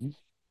 even. mhm.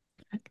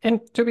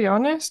 And to be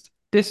honest,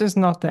 this is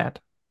not that.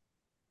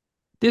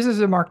 This is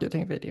a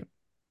marketing video.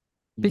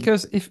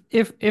 Because if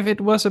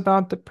it was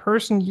about the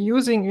person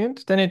using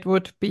it, then it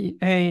would be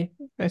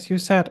as you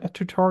said, a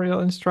tutorial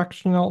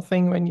instructional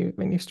thing when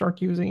you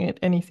start using it,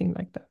 anything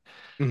like that.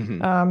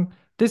 Hmm.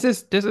 This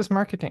is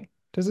marketing.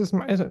 This is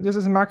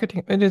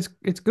marketing.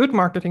 It's good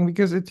marketing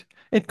because it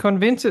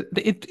convinces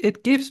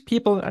it gives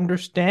people an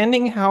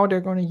understanding how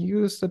they're going to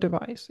use the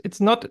device.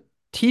 It's not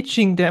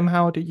teaching them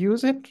how to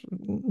use it,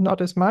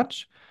 not as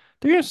much.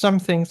 There are some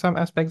things, some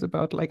aspects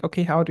about like,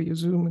 okay, how do you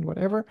zoom and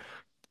whatever,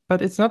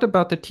 but it's not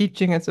about the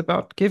teaching, it's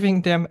about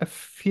giving them a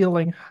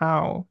feeling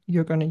how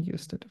you're going to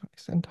use the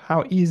device and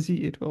how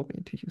easy it will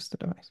be to use the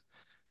device.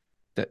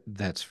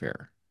 That's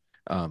fair.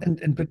 Um,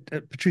 And but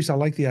Patrice, I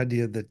like the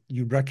idea that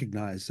you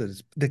recognize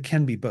that that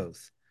can be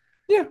both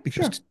Yeah,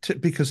 because sure.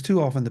 because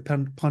too often the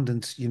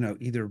pundits,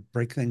 either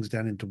break things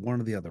down into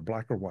one or the other,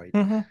 black or white.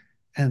 Mm-hmm.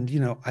 And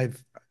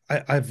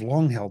I've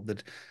long held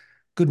that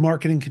good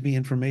marketing can be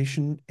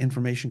information,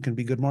 information can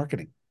be good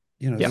marketing.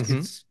 Yeah,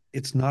 mhm.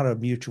 It's not a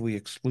mutually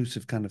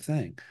exclusive kind of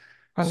thing.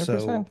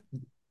 So 100%.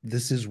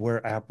 this is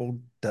where Apple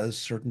does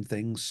certain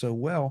things so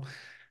well.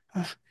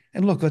 Uh,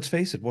 And look, let's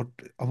face it, what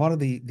a lot of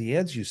the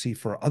ads you see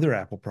for other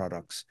Apple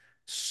products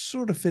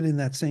sort of fit in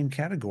that same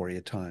category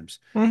at times.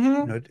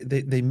 Mm-hmm.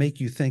 They make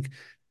you think,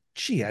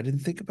 gee, I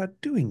didn't think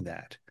about doing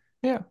that.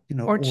 Yeah. You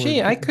know, Or or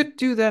gee, I could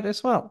do that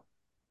as well.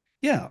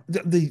 yeah,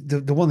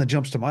 the one that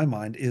jumps to my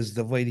mind is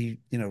the lady,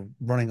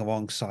 running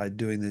alongside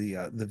doing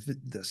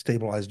the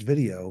stabilized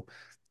video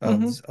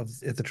Mm-hmm.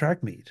 of at the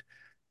track meet.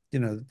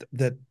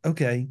 That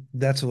okay,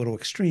 that's a little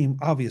extreme.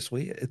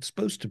 Obviously, it's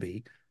supposed to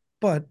be,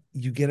 but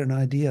you get an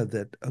idea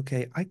that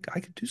okay, I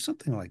could do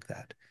something like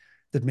that.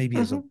 That maybe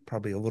is Mm-hmm.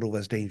 probably a little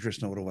less dangerous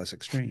and a little less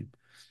extreme.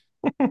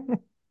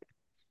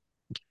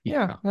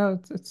 Yeah, Yeah. no,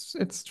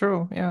 it's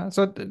true. Yeah.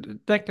 So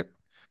like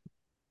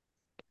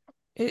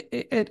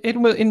it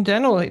was in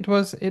general it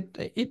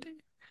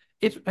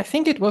I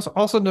think it was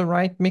also the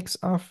right mix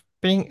of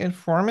being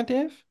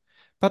informative,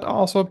 but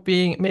also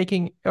being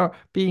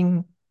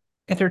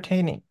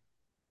entertaining.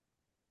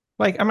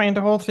 Like I mean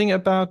the whole thing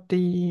about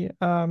the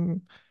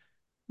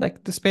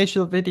like the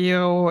spatial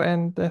video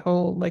and the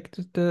whole like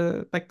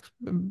the like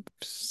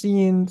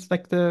scenes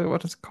like the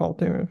what is it called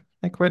the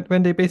like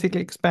when they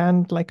basically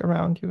expand like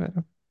around you. I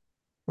don't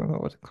remember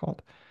what it's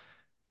called.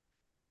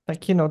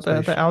 Like the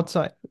Spatial,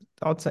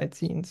 outside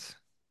scenes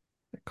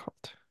they're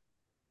called.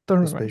 Don't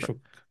the remember. spatial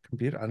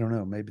computer. I don't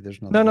know. Maybe there's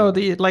another No, word.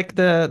 the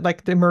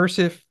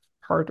immersive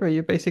part where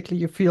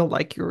you feel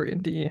like you're in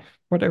the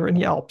whatever in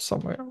the Alps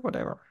somewhere or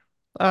whatever.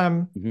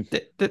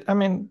 Mhm. I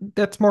mean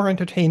that's more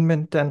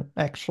entertainment than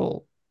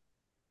actual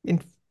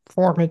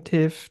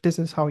informative. This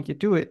is how you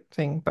do it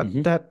thing, but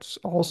Mhm. that's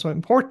also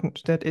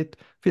important that it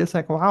feels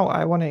like wow,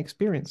 I want to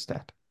experience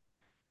that,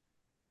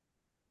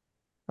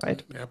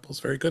 right? Apple's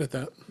very good at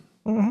that.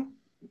 Hmm.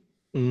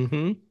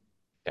 Mm-hmm.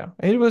 Yeah,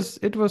 it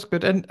was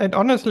good, and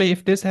honestly,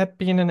 if this had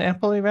been an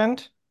Apple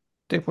event,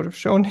 they would have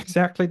shown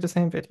exactly the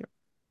same video.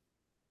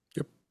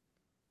 Yep.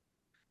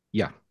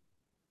 Yeah.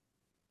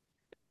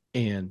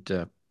 And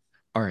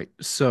all right.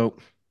 So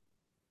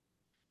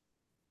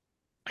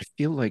I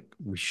feel like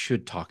we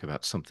should talk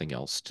about something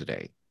else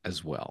today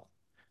as well,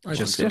 I think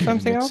just Is to so there kind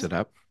of too. something mix else? it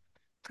up.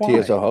 Why?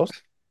 TSO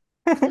host.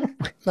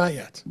 Not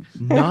yet.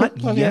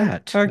 Not Not yet.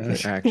 yet, Okay.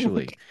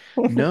 actually.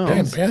 Ben, No.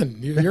 Ben,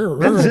 you're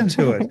Ben's early.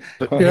 into it.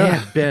 But Yeah.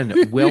 man, Ben,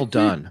 well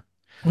done.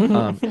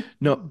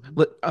 No,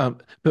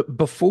 but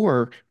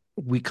before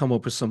we come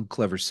up with some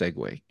clever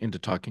segue into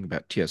talking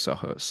about TSL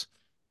hosts,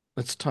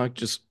 let's talk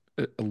just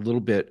a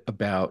little bit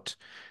about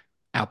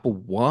Apple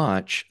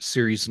Watch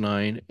Series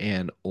 9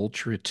 and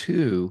Ultra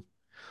 2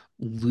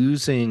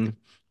 losing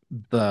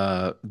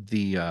the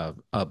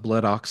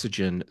blood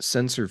oxygen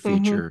sensor Hmm.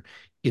 feature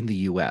in the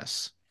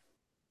US.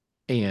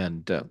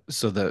 And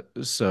so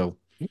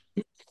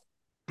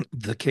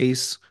the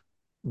case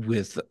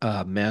with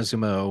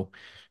Massimo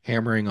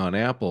hammering on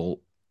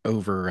Apple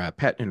over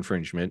patent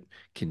infringement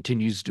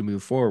continues to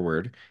move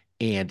forward,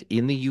 and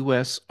in the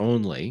U.S.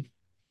 only,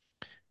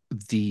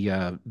 the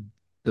uh,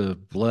 the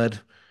blood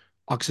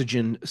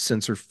oxygen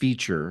sensor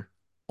feature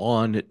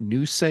on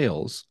new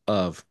sales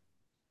of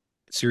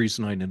Series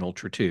 9 and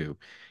Ultra 2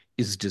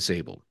 is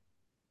disabled.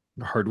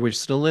 The hardware's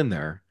still in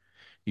there.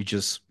 You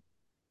just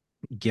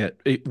get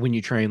it, when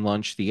you try and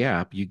launch the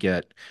app, you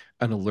get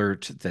an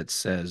alert that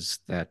says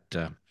that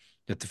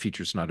the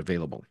feature's not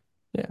available.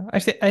 Yeah,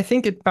 I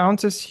think it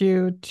bounces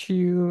you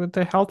to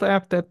the health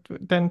app that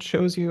then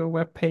shows you a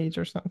web page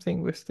or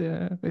something with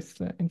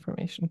the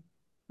information.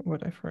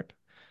 What I've heard.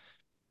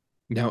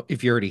 Now,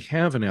 if you already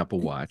have an Apple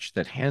Watch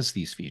that has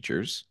these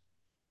features,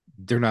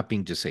 they're not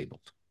being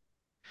disabled,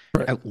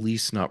 Right. at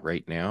least not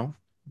right now.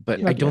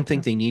 But I Not don't yet.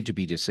 think Yeah. they need to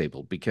be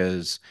disabled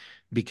because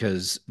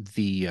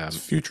the It's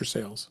future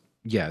sales.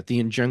 yeah, the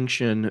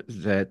injunction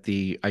that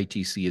the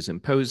ITC is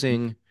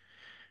imposing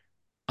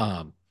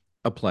um,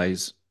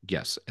 applies,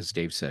 yes, as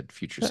Dave said,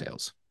 future Yeah.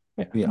 sales.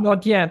 Yeah. Yeah.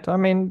 Not yet. I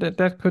mean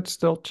that could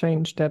still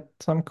change that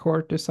some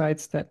court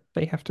decides that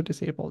they have to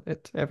disable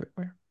it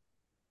everywhere.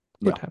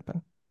 Could Yeah.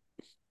 happen.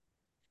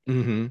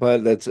 Hmm.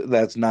 But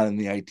that's not in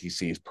the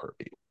ITC's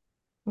purview.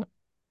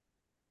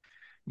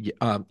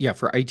 Yeah, yeah,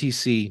 for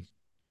ITC,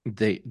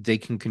 they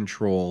can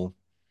control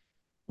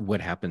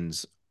what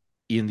happens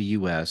in the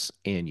US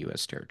and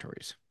US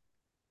territories.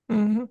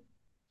 Hmm.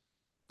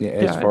 Yeah,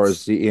 as Yeah, far as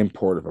it's the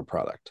import of a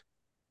product.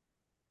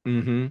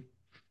 Hmm.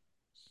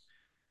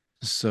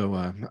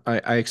 So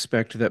I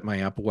expect that my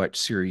Apple Watch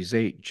Series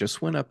 8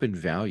 just went up in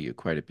value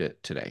quite a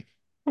bit today.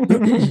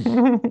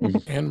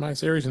 Mhm. And my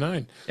Series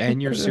 9.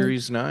 And your it's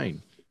Series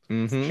 9.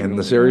 Mm-hmm. And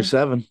the true. Yeah. Series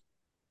 7.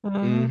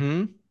 Mhm.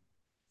 Mm-hmm.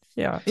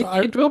 Yeah, So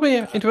it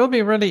will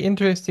be really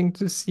interesting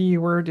to see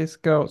where this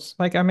goes.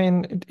 Like, I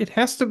mean, it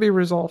has to be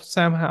resolved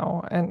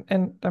somehow,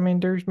 and I mean,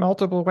 there's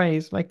multiple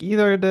ways. Like,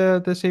 either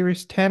the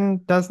Series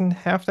 10 doesn't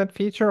have that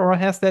feature, or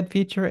has that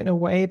feature in a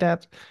way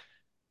that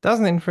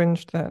doesn't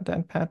infringe that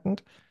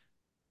patent.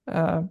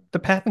 The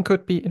patent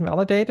could be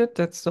invalidated.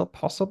 That's still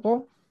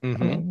possible. I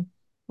Mm-hmm. mean,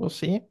 we'll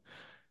see.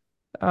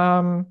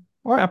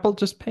 Or Apple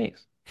just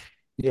pays.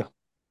 Yeah.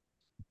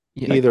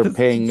 Yeah. Like Either this,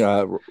 paying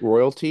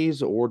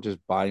royalties or just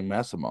buying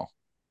Massimo.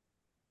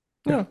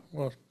 yeah, yeah,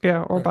 well,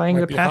 yeah, or that buying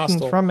might the be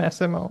patent hostile. from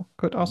SMO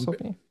could also Mhm.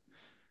 be.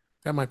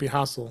 That might be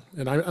hostile.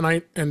 And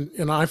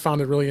I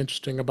found it really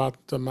interesting about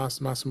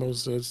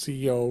Massimo's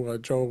CEO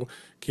Joe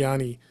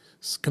Chiani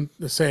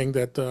saying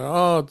that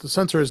the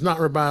sensor is not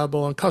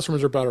reliable and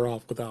customers are better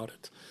off without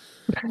it.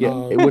 Yeah,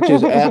 Uh, which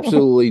is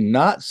absolutely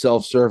not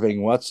self-serving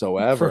for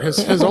whatsoever.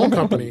 his own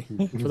company,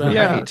 for that matter.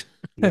 Yeah. Right.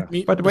 Yeah.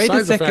 But wait a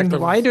Besides the fact second,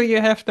 of, why do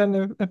you have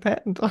then a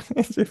patent on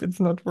it if it's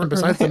not and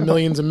besides the reliable?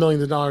 millions and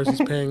millions of dollars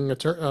he's paying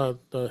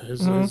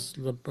Mhm.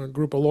 the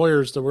group of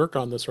lawyers to work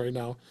on this right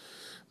now,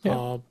 Yeah.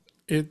 uh,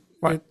 it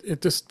What? I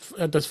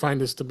just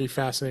find this to be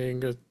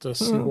fascinating to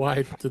see Mm.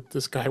 why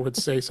this guy would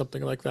say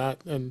something like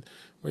that, and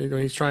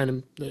He's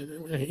trying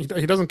to.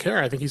 He doesn't care.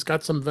 I think he's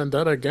got some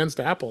vendetta against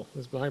Apple.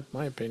 Is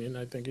my opinion.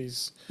 I think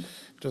he's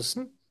just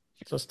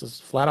just as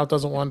flat out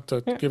doesn't want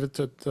to Yeah. give it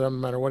to them no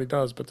matter what he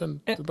does. But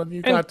you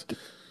And got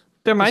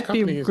there this might be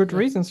company is good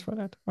reasons for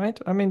that, right?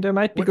 I mean, there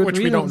might be good which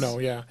we reasons. don't know.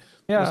 Yeah,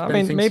 Yeah, there's I many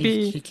mean, things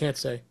maybe he can't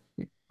say.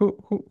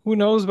 who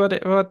knows what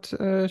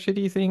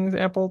shitty things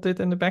Apple did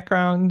in the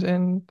background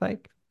and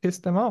like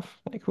pissed them off.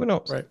 Like who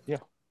knows? Right. Yeah.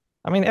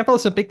 I mean,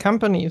 Apple's a big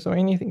company, so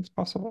anything's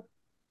possible.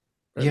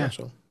 Very Yeah. much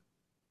so.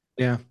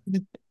 Yeah.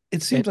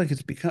 It seems And- like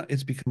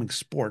it's becoming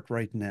sport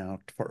right now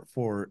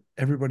for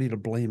everybody to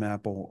blame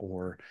Apple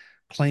or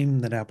claim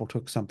that Apple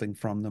took something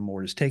from them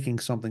or is taking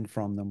something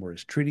from them or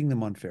is treating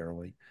them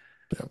unfairly.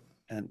 Yeah.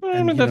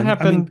 I mean, you that know,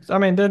 happened. I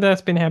mean,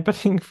 that's been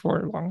happening for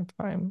a long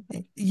time.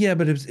 yeah,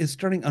 but it's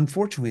starting.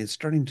 Unfortunately, it's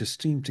starting to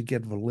seem to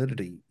get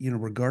validity.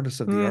 Regardless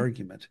of the Mm.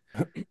 argument,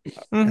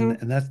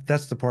 Mm-hmm. and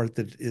that's the part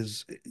that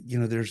is.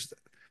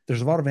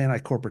 There's a lot of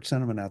anti-corporate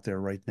sentiment out there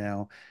right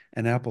now,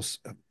 and Apple's,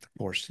 of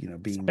course, being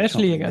the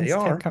Especially company they against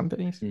tech are.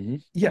 companies. Mm-hmm.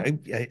 Yeah,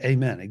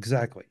 amen,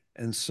 exactly.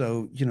 And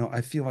so,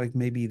 I feel like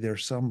maybe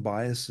there's some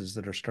biases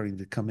that are starting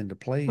to come into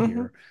play Mhm.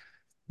 here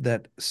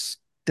that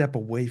step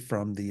away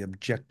from the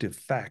objective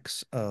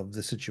facts of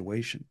the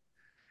situation.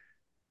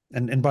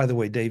 And by the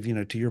way, Dave,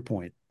 to your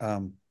point,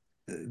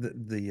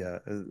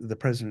 the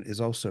president is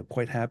also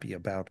quite happy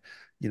about,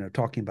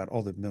 talking about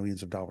all the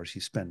millions of dollars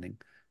he's spending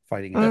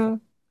fighting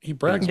Apple. He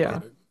brags Yeah.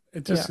 about it.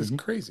 It just Yeah. is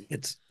crazy.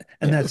 And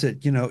Yeah. that's it.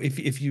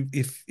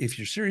 If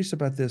you're serious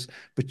about this,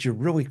 but you're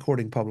really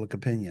courting public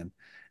opinion,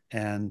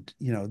 and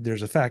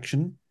there's a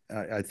faction.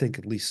 I think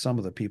at least some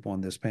of the people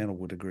on this panel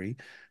would agree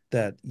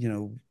that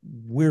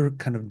we're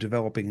kind of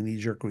developing a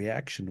knee-jerk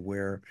reaction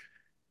where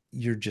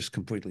you're just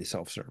completely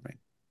self-serving.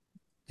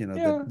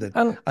 Yeah.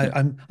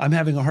 I'm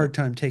having a hard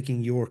time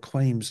taking your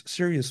claims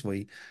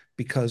seriously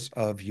because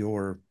of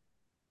your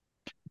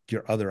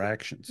other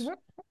actions.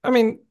 I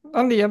mean,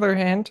 on the other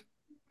hand,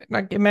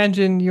 like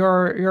imagine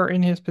you're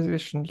in his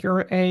position.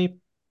 You're a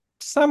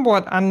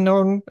somewhat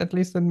unknown, at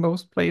least in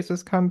most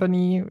places,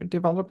 company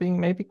developing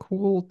maybe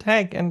cool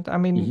tech. And I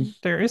mean,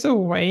 Mhm. there is a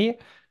way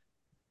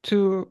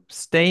to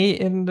stay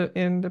in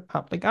the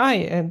public eye,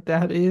 and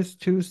that is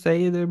to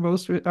say the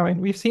most. I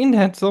mean, we've seen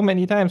that so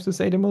many times to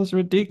say the most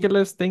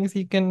ridiculous things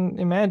you can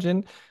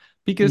imagine,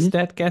 because Mhm.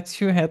 that gets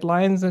you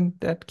headlines and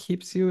that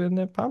keeps you in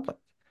the public.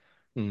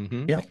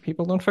 Mhm. Yeah. Like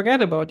people don't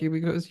forget about you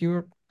because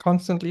you're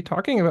constantly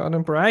talking about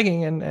and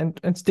bragging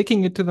and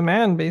sticking it to the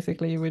man,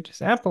 basically, which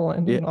is Apple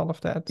and, Yeah. and all of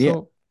that. Yeah.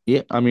 So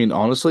Yeah. I mean,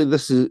 honestly,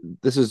 this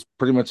is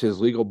pretty much his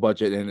legal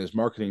budget and his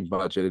marketing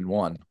budget in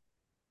one.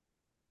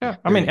 yeah,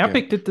 I There mean, you go.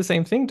 Epic did the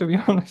same thing, to be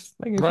honest.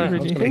 Like if Right, you I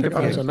was really gonna think pick- I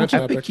about was it. gonna mention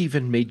Epic Epic.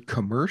 even made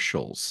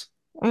commercials.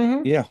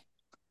 Mhm. Yeah.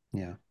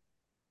 Yeah.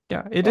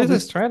 Yeah, it Well, is a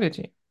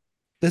strategy.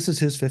 This is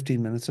his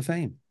 15 minutes of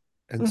fame.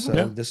 And Mhm. so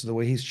Yeah. this is the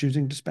way he's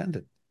choosing to spend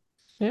it.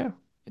 Yeah.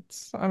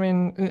 I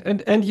mean,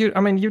 and you,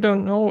 I mean, you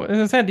don't know, as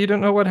I said, you don't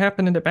know what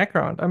happened in the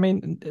background. I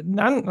mean,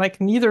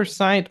 neither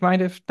side might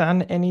have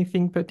done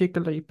anything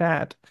particularly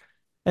bad.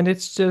 And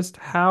it's just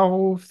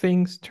how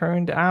things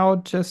turned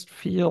out just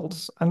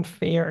feels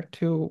unfair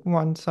to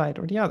one side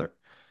or the other.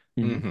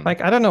 Mhm.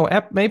 Like, I don't know,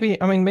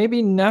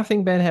 maybe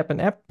nothing bad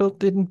happened. Apple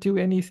didn't do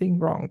anything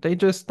wrong. They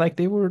just, like,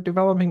 they were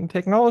developing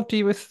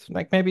technology with,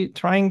 like, maybe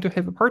trying to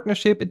have a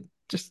partnership. It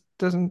just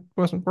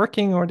wasn't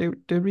working, or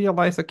they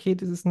realized, okay,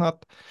 this is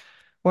not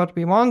what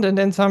we want. And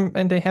then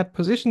and they had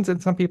positions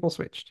and some people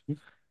switched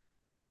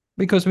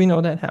because we know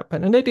that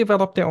happened. And they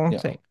developed their own Yeah.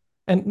 thing.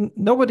 And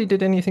nobody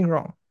did anything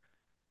wrong.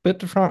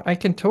 But I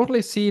can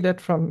totally see that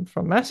from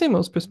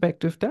Massimo's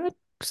perspective, that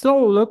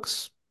still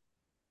looks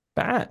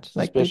bad.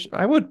 Like Especially,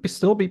 I would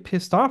still be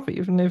pissed off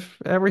even if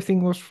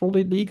everything was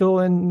fully legal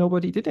and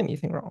nobody did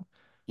anything wrong.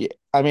 yeah.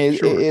 I mean,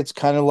 Sure. it's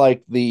kind of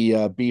like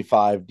the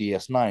B5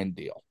 DS9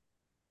 deal.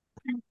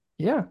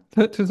 Yeah,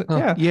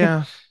 Oh,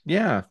 yeah,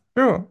 yeah.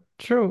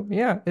 true.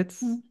 Yeah,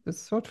 it's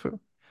so true.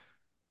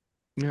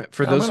 Yeah.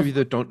 For I'm those of gonna you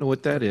that don't know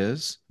what that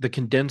is, the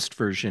condensed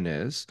version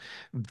is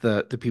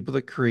the people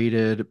that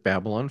created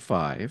Babylon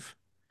 5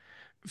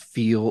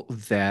 feel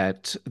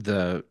that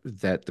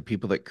the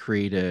people that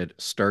created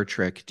Star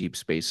Trek Deep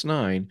Space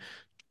Nine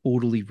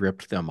totally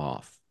ripped them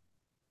off.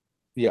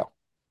 Yeah.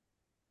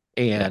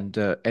 And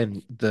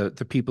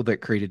the people that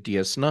created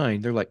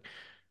DS9, they're like,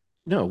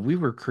 no, we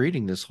were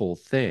creating this whole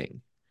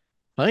thing.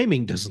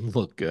 Timing doesn't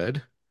look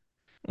good,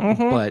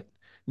 Mm-hmm. but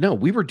no,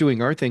 we were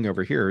doing our thing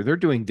over here. They're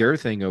doing their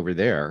thing over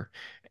there,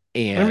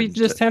 And we and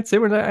just had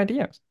similar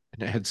ideas.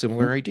 had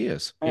similar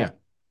ideas. Yeah.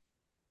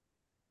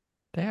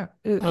 Yeah.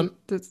 Yeah, on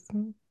it's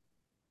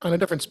on a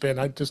different spin.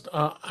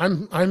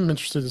 I'm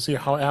interested to see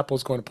how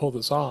Apple's going to pull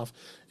this off.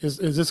 Is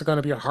this going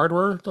to be a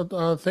hardware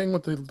thing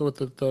with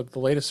the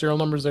latest serial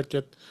numbers that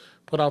get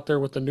put out there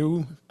with the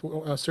new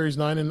Series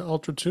 9 and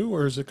Ultra 2,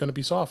 or is it going to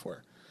be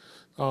software?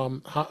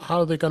 How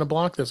are they going to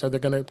block this? Are they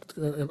going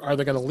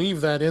to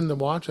leave that in the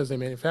watch as they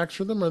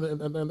manufacture them,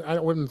 and I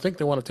wouldn't think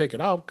they want to take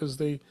it out because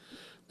they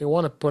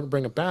want to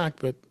bring it back,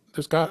 but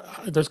there's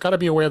got to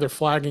be a way they're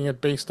flagging it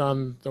based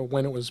on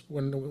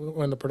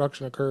when the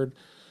production occurred,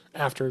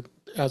 after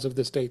as of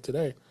this date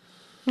today.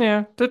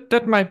 Yeah,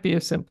 that might be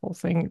a simple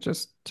thing.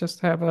 Just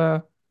have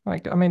a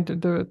like I mean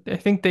I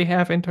think they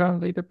have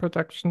internally the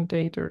production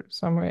date or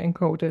somewhere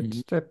encoded.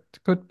 Mhm. That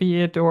could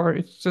be it, or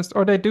it's just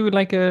or they do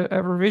like a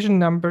revision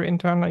number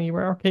internally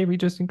where okay, we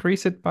just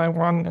increase it by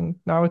one and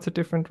now it's a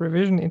different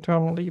revision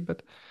internally,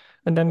 but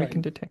and then we Right.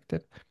 can detect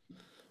it.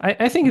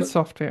 I think it's But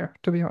software,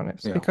 to be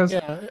honest, Yeah. because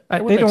yeah,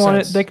 it would they make don't want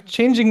it. sense. Like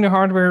changing the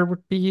hardware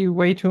would be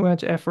way too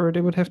much effort.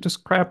 They would have to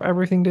scrap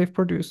everything they've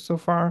produced so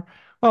far.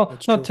 Well,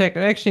 That's not true. tech,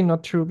 actually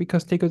not true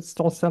because they could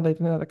still sell it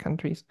in other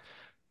countries,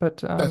 but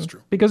That's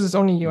true. because it's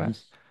only Mhm.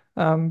 US.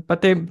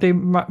 But they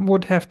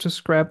would have to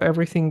scrap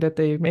everything that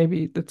they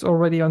maybe that's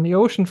already on the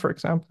ocean, for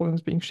example, and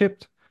is being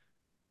shipped,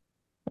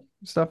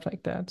 stuff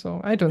like that. So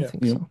I don't Yeah.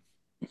 think Yeah. so.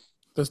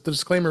 The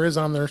disclaimer is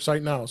on their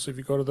site now. So if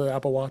you go to the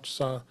Apple Watch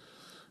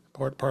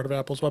part of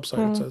Apple's website,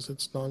 it Hmm. says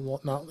it's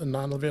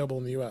non available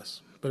in the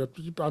U.S. But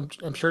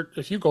I'm sure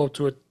if you go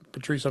to it,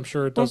 Patrice, I'm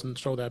sure it Hmm. doesn't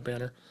show that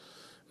banner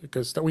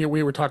because we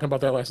were talking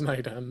about that last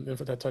night on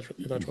that touch with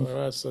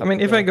iOS. I mean,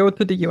 if I go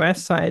to the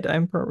US side,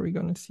 I'm probably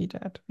going to see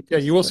that Yeah,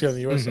 because you will see on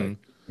the that's U.S. Mhm.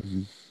 site.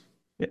 Mhm.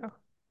 yeah.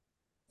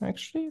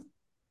 Actually,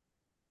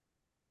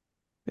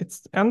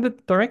 it's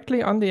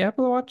directly on the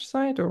Apple Watch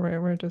side, or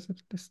where does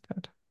it list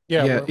that?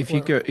 Yeah, Yeah, if when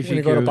you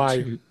you go to go buy,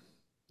 to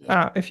yeah,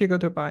 Ah, if you go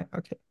to buy,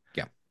 okay.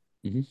 yeah,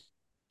 Mhm.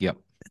 yep.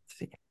 Let's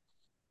see.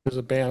 there's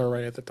a banner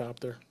right at the top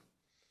there.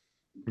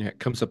 Yeah, it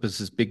comes up as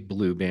this big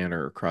blue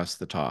banner across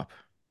the top.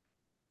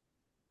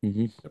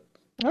 Mhm.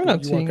 I'm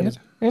not You weren't seeing gonna. it.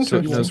 So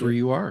it You won't knows Interesting. see where it.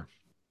 you are.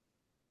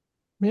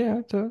 Yeah,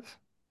 it does.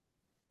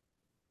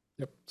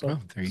 Yep. So Oh,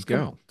 there you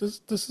go.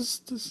 this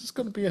is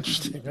gonna be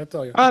interesting. I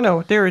tell you. Oh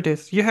no, there it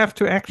is. You have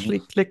to Mhm. actually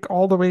click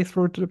all the way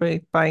through to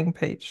the buying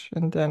page,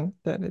 and then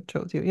it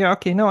shows you. Yeah,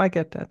 okay, no, I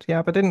get that.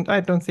 Yeah, but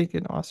I don't think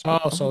in Austria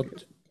Oh, probably.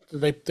 so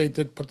they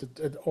did put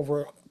it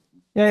over.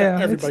 Yeah,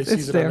 yeah, Everybody sees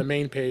it's it on the there.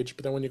 main page,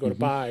 but then when you go to Mhm.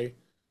 buy,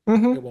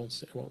 Mm-hmm. it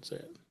won't say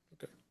it.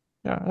 Okay.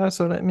 Yeah,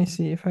 so let me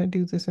see if I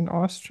do this in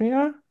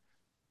Austria.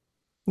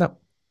 No,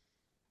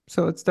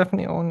 so it's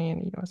definitely only in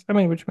the US. I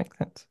mean, which makes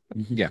sense.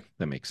 Mhm. Yeah,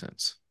 that makes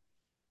sense.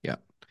 Yeah.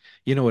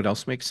 You know what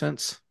else makes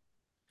sense?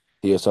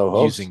 TSO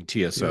host. Using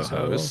TSO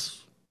hosts.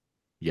 TSOs.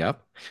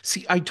 Yep.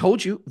 See, I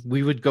told you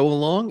we would go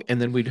along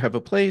and then we'd have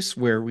a place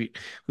where we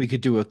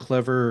could do a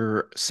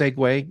clever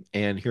segue,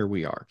 and here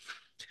we are.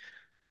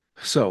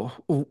 So,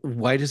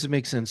 why does it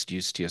make sense to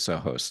use TSO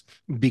hosts?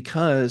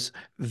 Because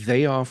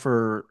they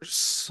offer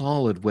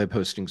solid web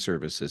hosting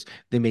services.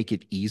 They make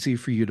it easy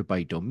for you to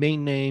buy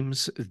domain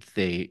names.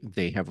 They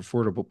have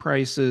affordable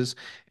prices,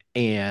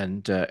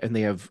 and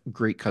they have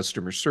great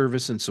customer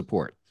service and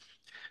support.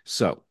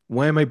 So,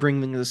 why am I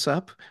bringing this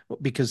up? Well,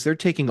 because they're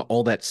taking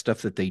all that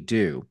stuff that they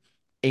do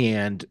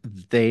and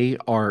they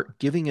are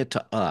giving it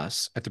to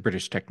us at the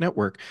British Tech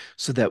Network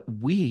so that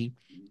we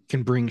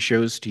can bring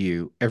shows to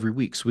you every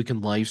week, so we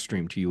can live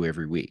stream to you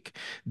every week.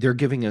 They're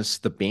giving us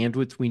the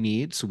bandwidth we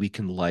need so we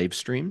can live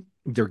stream.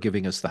 They're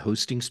giving us the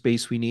hosting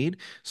space we need.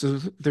 So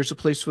there's a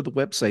place for the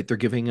website. They're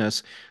giving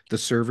us the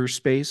server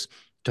space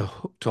to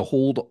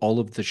hold all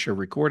of the show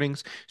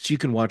recordings so you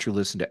can watch or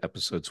listen to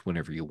episodes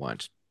whenever you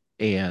want,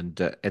 and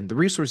the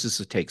resources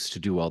it takes to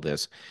do all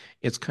this,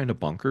 it's kind of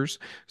bonkers.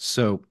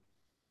 So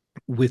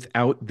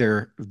without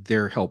their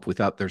help,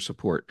 without their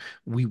support,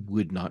 we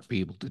would not be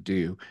able to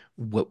do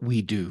what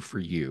we do for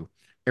you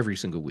every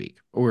single week,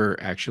 or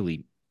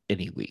actually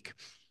any week.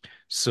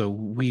 So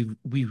we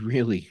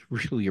really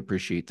really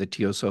appreciate that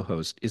TSO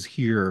Host is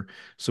here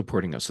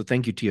supporting us. So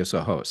thank you,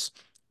 TSO Hosts.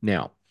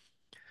 Now,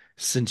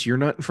 since you're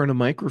not in front of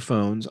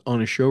microphones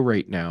on a show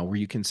right now where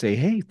you can say,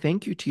 hey,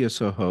 thank you,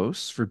 TSO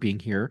hosts, for being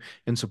here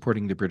and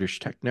supporting the British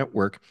Tech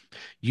Network,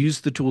 use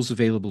the tools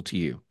available to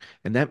you.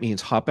 And that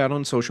means hop out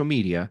on social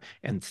media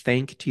and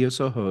thank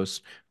TSO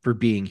hosts for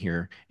being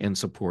here and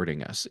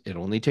supporting us. It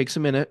only takes a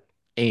minute,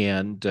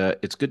 and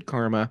it's good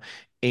karma.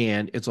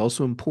 And it's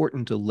also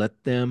important to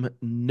let them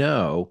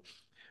know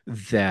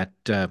that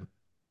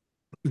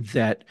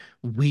that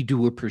we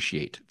do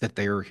appreciate that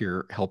they are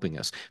here helping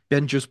us.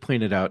 Ben just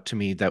pointed out to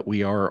me that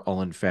we are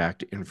all in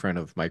fact in front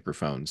of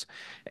microphones,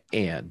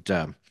 and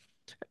Mhm.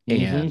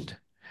 and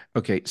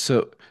okay,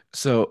 so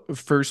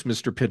first,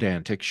 Mr.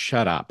 Pedantic,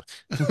 shut up.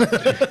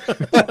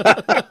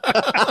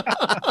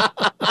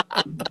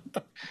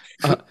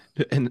 uh,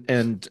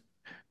 and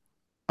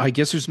I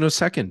guess there's no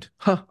second.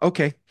 Huh,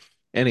 okay.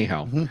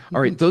 Anyhow,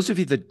 all right, those of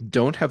you that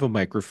don't have a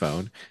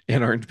microphone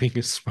and aren't being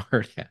a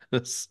smart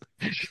ass,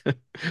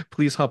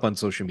 please hop on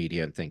social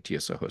media and thank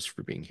TSO host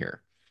for being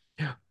here.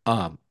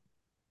 Um,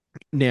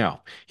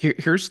 Now,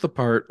 here's the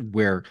part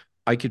where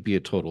I could be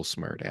a total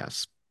smart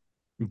ass,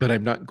 but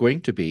I'm not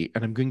going to be,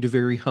 and I'm going to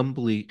very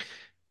humbly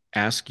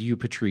ask you,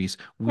 Patrice,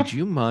 would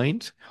you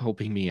mind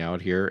helping me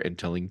out here and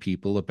telling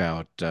people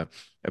about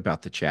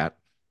the chat?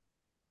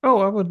 Oh,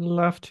 I would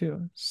love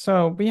to.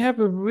 So we have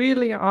a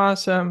really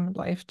awesome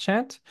live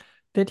chat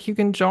that you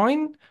can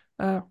join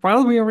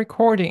while we are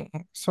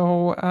recording.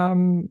 So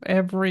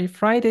every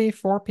Friday,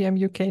 4 p.m.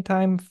 UK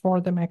time for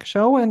the Mac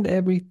Show, and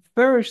every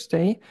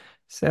Thursday,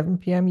 7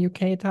 p.m.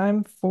 UK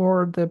time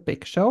for the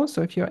big show.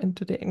 So if you're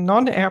into the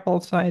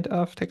non-Apple side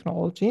of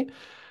technology,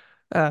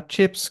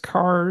 chips,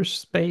 cars,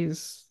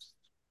 space,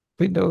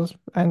 Windows,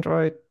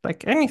 Android,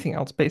 like anything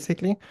else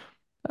basically,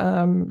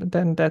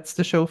 then that's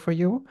the show for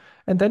you.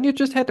 And then you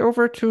just head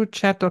over to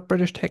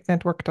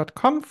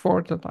chat.britishtechnetwork.com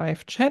for the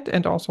live chat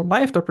and also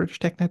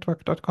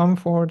live.britishtechnetwork.com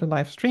for the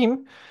live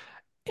stream.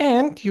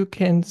 And you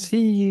can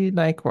see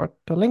like what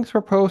the links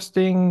we're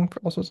posting,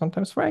 also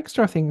sometimes for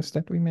extra things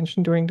that we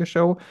mentioned during the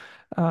show,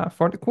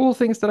 for the cool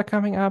things that are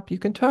coming up. You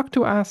can talk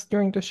to us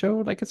during the show.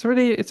 Like it's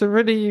a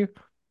really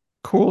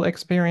cool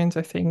experience,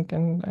 I think.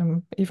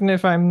 And even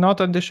if I'm not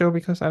on the show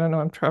because I don't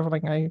know, I'm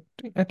traveling, I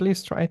at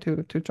least try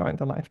to join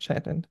the live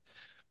chat and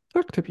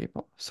talk to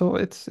people. So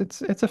it's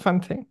a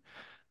fun thing.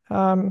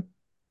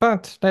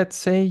 But let's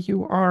say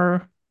you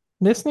are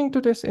listening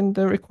to this in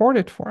the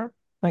recorded form,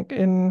 like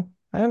in,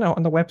 I don't know,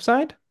 on the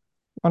website,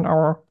 on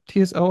our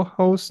TSO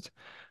host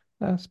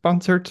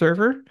sponsored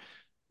server,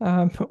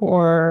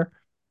 or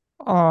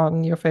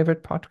on your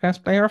favorite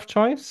podcast player of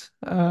choice.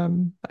 I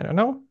don't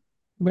know,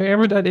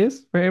 wherever that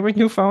is, wherever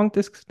you found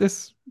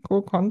this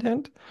cool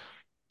content,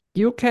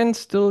 you can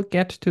still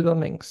get to the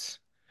links.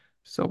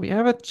 So we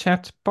have a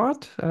chat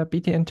bot, a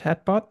BTN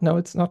chat bot. No,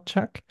 it's not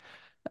Chuck.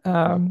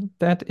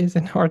 That is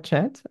in our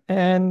chat,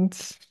 and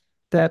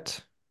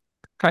that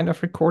kind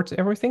of records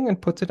everything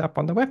and puts it up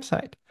on the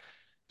website.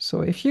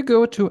 So if you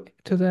go to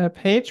the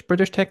page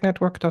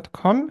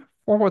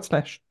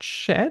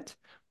britishtechnetwork.com/chat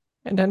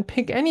and then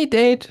pick any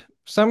date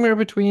somewhere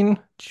between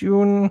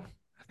June,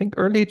 I think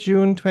early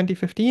June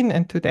 2015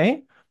 and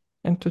today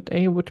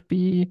would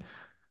be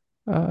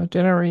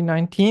January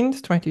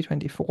 19th,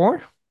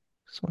 2024.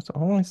 So it's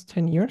almost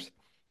 10 years.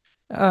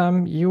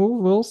 You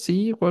will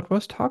see what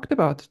was talked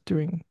about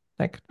during,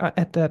 like,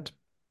 at that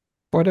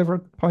whatever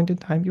point in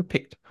time you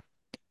picked.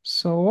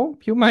 So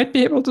you might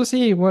be able to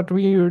see what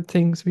weird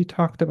things we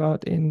talked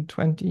about in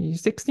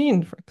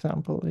 2016, for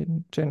example,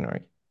 in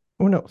January.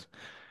 Who knows?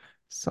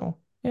 So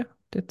yeah,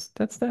 that's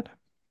that.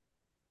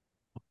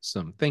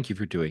 Awesome. Thank you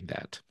for doing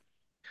that.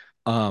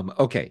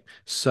 Okay,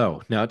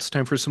 so now it's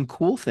time for some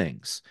cool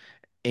things.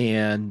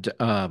 And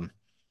wow,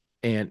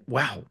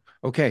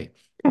 okay.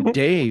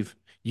 Dave,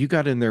 you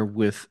got in there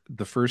with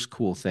the first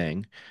cool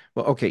thing.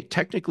 Well, okay,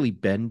 technically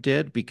Ben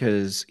did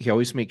because he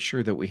always makes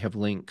sure that we have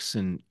links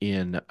in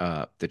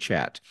the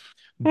chat.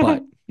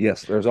 But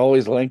Yes, there's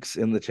always links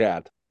in the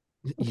chat.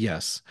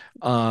 yes.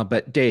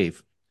 But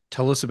Dave,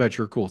 tell us about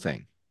your cool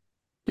thing.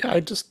 Yeah,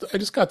 I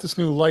just got this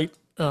new light,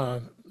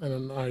 and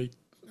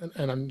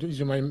I'm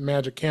using my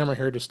magic camera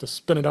here just to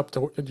spin it up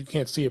to you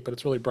can't see it, but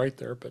it's really bright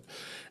there. But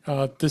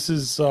this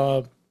is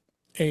a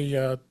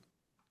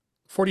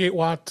 48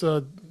 watt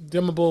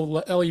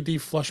dimmable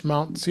LED flush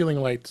mount ceiling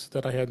light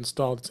that I had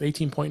installed. It's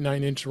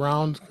 18.9-inch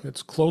round.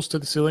 It's close to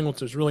the ceiling,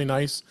 which is really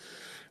nice.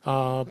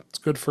 It's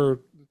good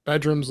for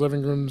bedrooms,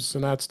 living rooms,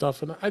 and that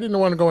stuff. And I didn't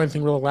want to go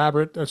anything real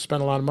elaborate. I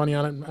spent a lot of money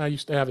on it. I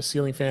used to have a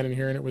ceiling fan in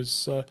here, and it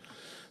was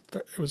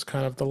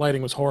kind of, the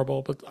lighting was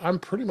horrible. But I'm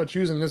pretty much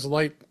using this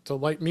light to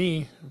light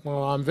me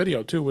while on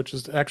video too, which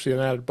is actually an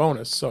added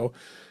bonus. So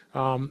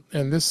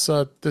and this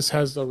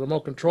has the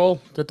remote control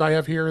that I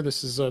have here.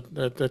 This is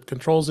that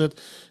controls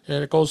it,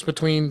 and it goes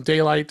between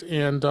daylight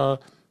and the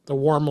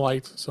warm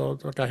light. So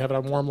like I have it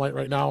on warm light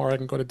right now, or I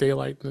can go to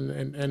daylight,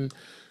 and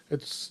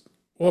it's,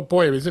 well,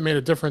 boy, has it made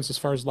a difference as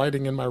far as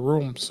lighting in my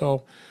room.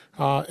 So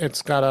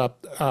it's got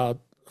a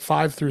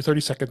 5 through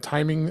 30-second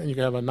timing, and you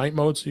can have a night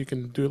mode, so you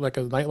can do it like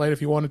a night light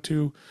if you wanted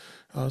to.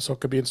 So it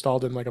could be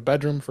installed in like a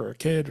bedroom for a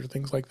kid or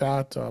things like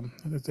that.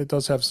 It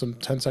does have some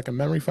 10-second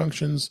memory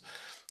functions.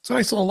 It's a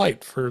nice little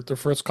light for the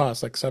first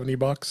cost, like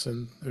 $70,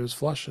 and it was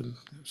flush and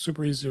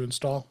super easy to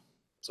install.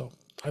 So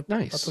I thought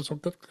Nice. this was a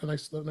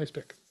nice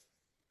pick.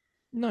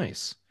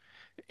 Nice.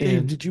 Dave,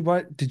 And did you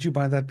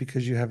buy that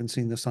because you haven't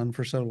seen the sun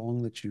for so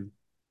long that you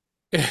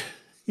felt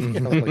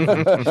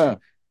Mhm. like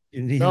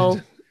you needed?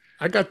 No,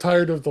 I got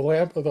tired of the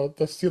lamp, of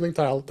the ceiling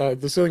tile,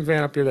 the ceiling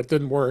fan up here that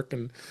didn't work,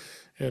 and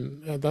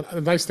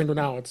the nice thing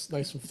now, it's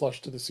nice and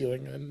flush to the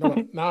ceiling. And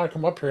now I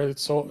come up here,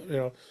 it's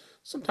so,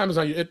 sometimes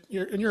in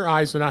your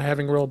eyes are not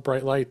having real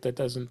bright light that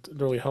doesn't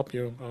really help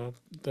you.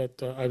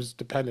 I was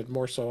dependent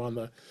more so on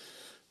the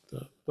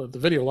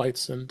video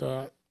lights, and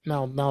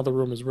now the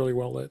room is really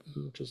well lit,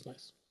 which is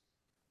nice.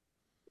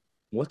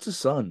 What's a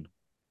sun?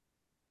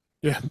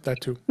 Yeah,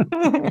 that too.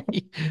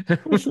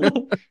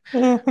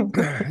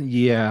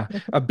 Yeah.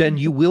 Ben,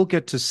 you will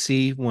get to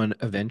see one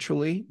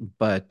eventually,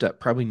 but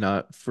probably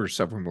not for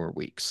several more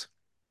weeks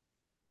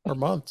Or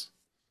months.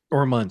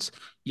 or months.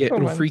 Yeah, Oh,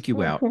 it'll man. freak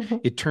you out.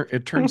 It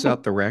turns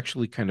out they're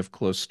actually kind of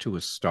close to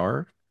a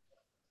star,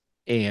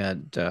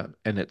 and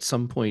at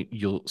some point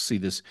you'll see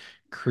this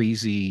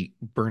crazy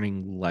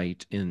burning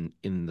light in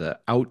the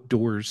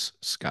outdoors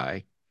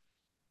sky.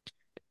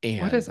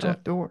 What is And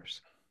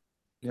outdoors?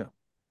 Yeah.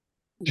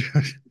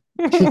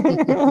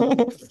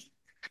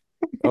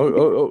 Oh,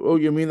 Oh,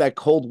 you mean that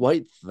cold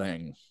white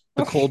thing?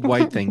 the cold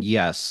white thing,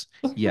 yes,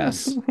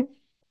 yes,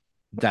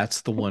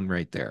 that's the one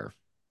right there.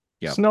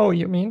 Yep. Snow,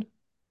 you mean?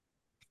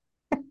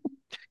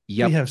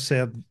 Yep, we have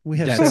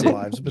that's sad it.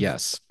 lives, but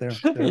Yes. they're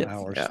Yes.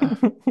 ours. Yeah.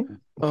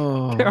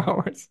 They're Oh,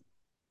 ours.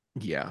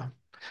 yeah.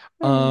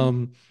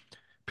 Um,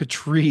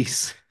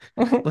 Patrice,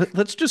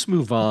 let's just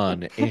move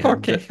on and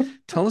Okay.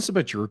 tell us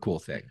about your cool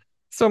thing.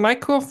 So my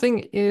cool thing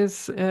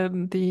is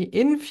the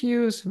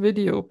Infuse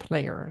video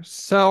player.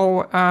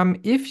 So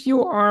if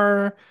you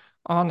are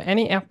on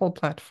any Apple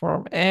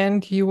platform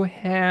and you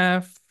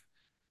have,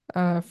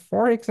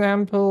 for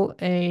example,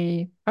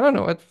 I don't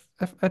know,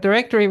 a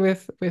directory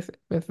with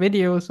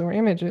videos or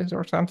images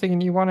or something,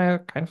 and you want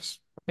to kind of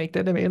make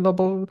that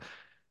available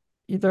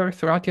either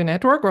throughout your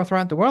network or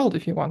throughout the world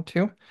if you want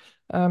to.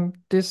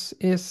 This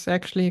is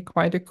actually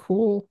quite a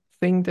cool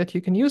thing that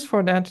you can use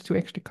for that to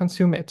actually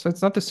consume it. So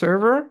it's not the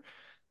server.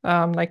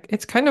 Like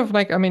it's kind of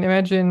like, I mean,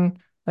 imagine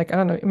like, I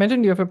don't know,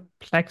 imagine you have a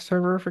Plex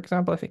server, for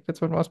example. I think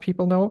that's what most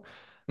people know.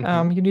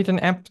 Hmm. You need an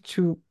app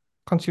to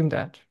consume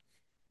that.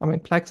 I mean,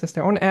 Plex has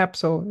their own app,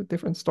 so a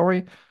different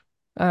story.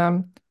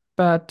 Um,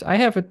 but I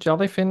have a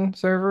Jellyfin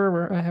server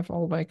where I have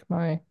all like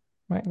my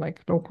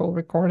like local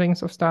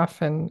recordings of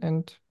stuff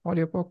and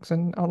audiobooks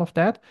and all of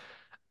that.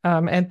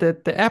 And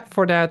the app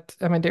for that,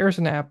 I mean, there's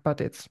an app, but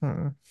it's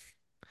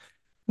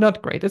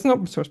not great. It's an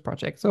open source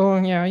project, so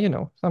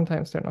yeah,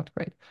 sometimes they're not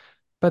great.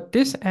 But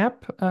this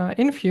app,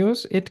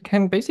 Infuse, it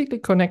can basically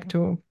connect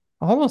to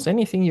almost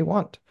anything you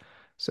want.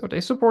 So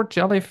they support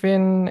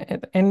Jellyfin,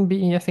 and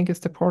NB, I think is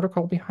the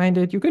protocol behind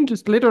it. You can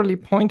just literally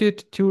point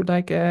it to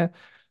like a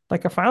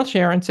file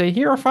share and say,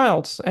 here are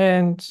files,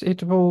 and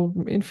it will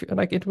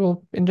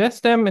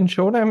ingest them and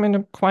show them in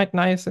a quite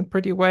nice and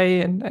pretty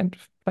way, and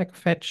like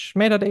fetch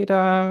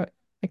metadata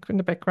like in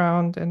the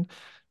background, and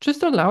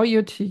just allow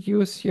you to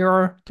use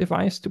your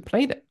device to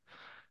play them.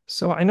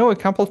 So I know a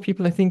couple of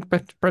people, I think,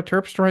 but Brett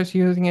Terpstra is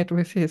using it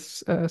with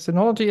his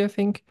Synology, I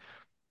think.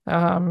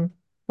 Um,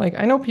 like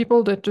I know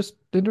people that just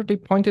literally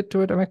point it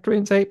to a directory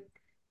and say,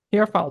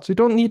 here are files. You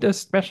don't need a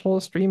special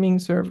streaming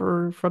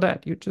server for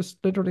that. You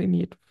just literally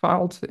need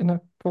files in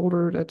a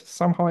folder that is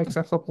somehow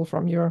accessible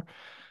from your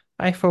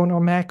iPhone or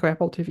Mac or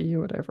Apple TV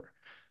or whatever.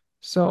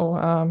 So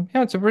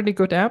yeah, it's a really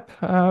good app.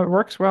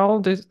 Works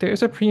well. There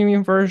is a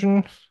premium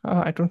version.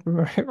 I don't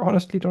remember, I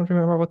honestly don't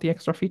remember what the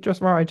extra features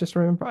were. I just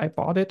remember I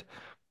bought it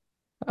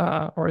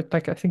or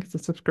like I think it's a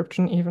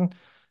subscription even.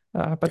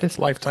 But it's It's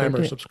like lifetime or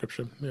 30.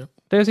 subscription. Yeah.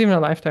 There's even a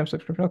lifetime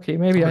subscription. Okay,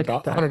 maybe I did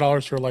that.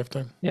 $100 for a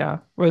lifetime. Yeah,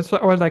 well, it's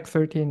or like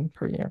 13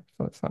 per year,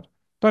 so it's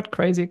not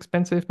crazy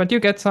expensive, but you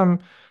get some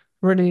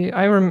really.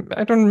 I don't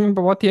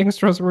remember what the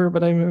extras were,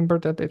 but I remember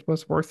that it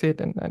was worth it,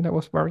 and I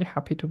was very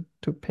happy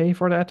to pay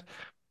for that.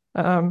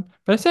 But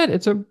I said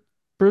it's a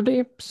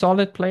really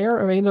solid player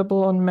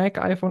available on Mac,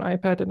 iPhone,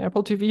 iPad, and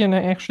Apple TV, and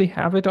I actually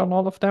have it on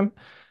all of them.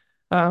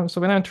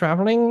 So when I'm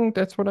traveling,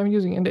 that's what I'm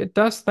using. And it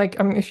does like,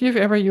 I mean, if you've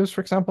ever used,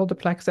 for example, the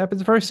Plex app,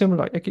 it's very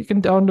similar. Like you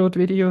can download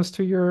videos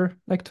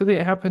to to the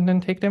app and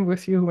then take them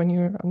with you when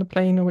you're on the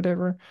plane or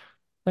whatever,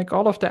 like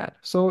all of that.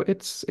 So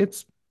it's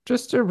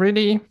just a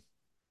really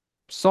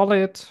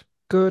solid,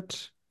 good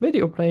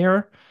video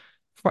player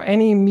for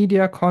any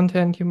media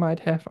content you might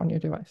have on your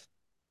device.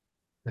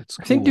 That's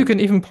I think you cool. can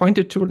even point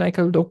it to like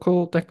a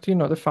local, like,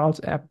 the files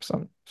app,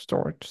 some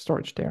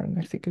storage there, and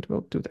I think it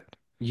will do that.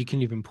 You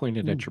can even point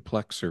it Hmm. at your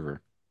Plex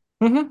server.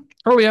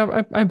 Oh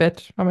yeah, I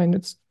bet. I mean,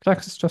 it's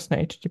Flex is just an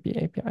HTTP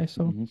API,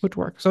 so Mhm. it would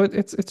work. So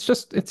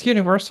it's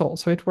universal,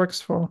 so it works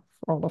for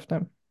all of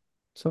them.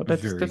 So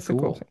Very that's the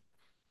cool cool. thing.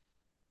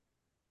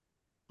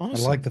 I like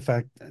Awesome. the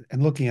fact,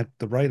 and looking at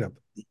the write-up,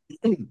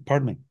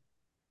 pardon me,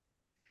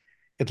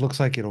 it looks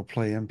like it'll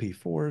play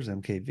MP4s,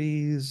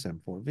 MKVs,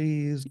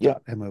 M4Vs, Yeah.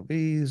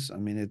 .movs. I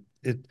mean,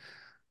 it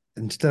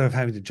instead of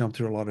having to jump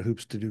through a lot of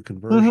hoops to do Hmm.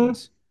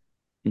 conversions,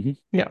 Mhm.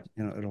 Yeah,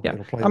 yeah.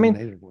 it'll play I them mean,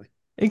 natively.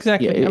 Yeah.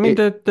 exactly. I mean,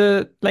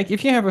 the like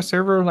if you have a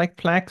server like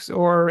Plex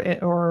or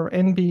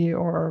NB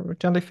or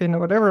Jellyfin or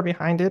whatever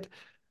behind it,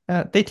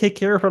 they take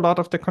care of a lot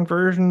of the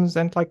conversions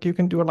and like you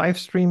can do a live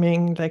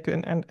streaming like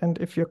and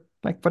if you're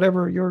like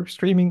whatever you're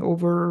streaming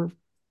over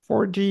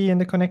 4G and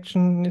the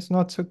connection is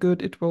not so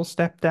good, it will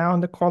step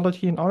down the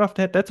quality and all of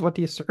that. That's what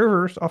these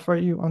servers offer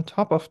you on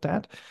top of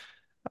that.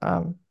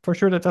 For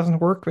sure, that doesn't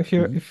work if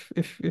you're Mhm.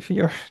 if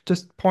you're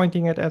just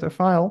pointing it at a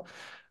file.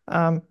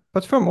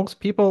 But for most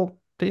people,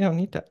 they don't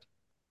need that.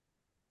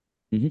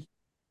 Mhm.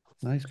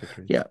 Nice,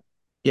 Patrice. Yeah.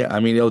 Yeah. I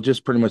mean, it'll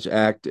just pretty much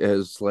act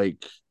as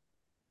like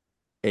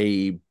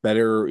a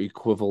better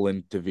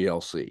equivalent to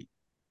VLC.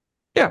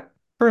 Yeah,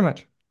 pretty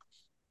much.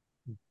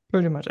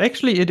 Pretty much.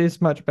 Actually, it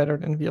is much better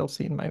than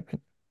VLC in my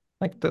opinion.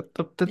 Like the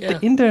Yeah.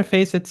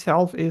 interface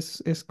itself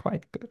is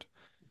quite good.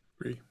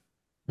 Agree.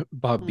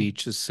 Bob Hmm.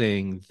 Beach is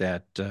saying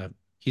that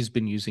he's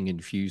been using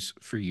Infuse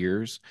for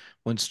years,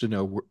 wants to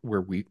know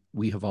where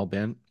we have all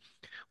been.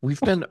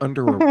 We've been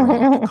under a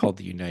rock called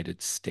the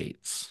United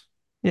States.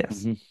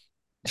 Yes, Mhm.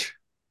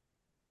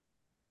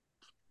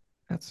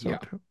 that's so Yeah.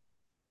 true.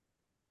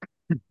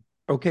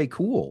 Okay,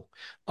 cool.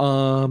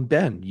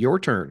 Ben, your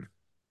turn.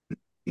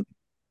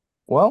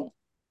 Well,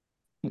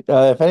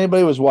 if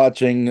anybody was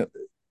watching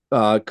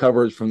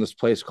coverage from this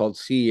place called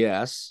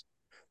CES,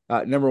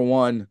 number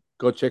one,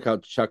 go check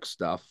out Chuck's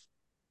stuff.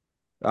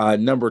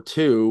 Number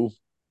two,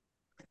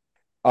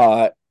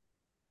 uh,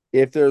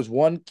 if there's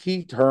one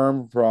key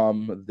term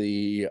from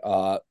the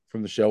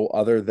show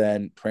other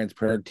than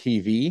transparent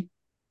TV,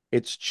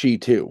 it's Chi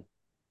 2.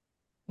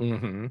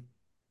 Mm-hmm.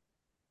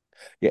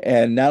 Yeah,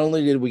 and not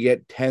only did we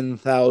get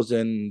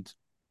 10,000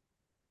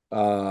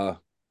 uh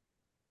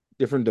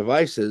different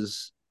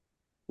devices,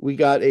 we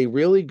got a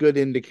really good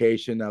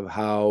indication of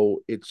how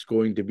it's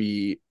going to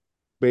be.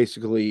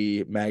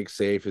 Basically,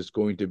 MagSafe is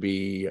going to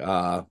be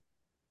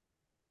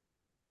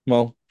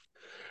well,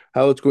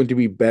 how it's going to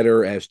be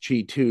better as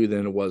Chi 2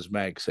 than it was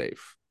MagSafe.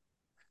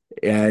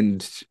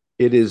 And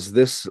it is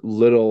this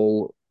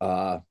little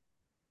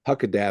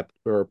puck adapt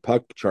or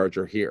puck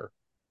charger here.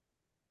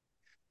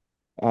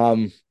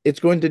 It's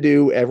going to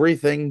do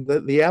everything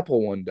that the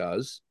Apple one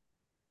does,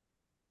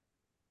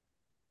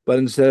 but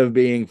instead of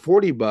being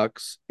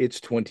 $40, it's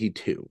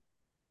 22.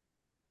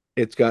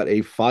 It's got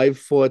a 5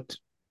 foot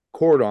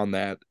cord on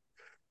that,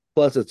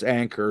 plus its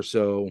anchor.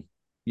 So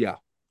yeah,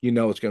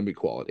 it's going to be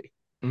quality.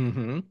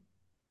 Mm-hmm.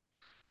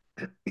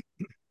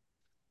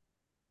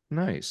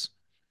 Nice.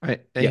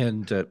 Yeah.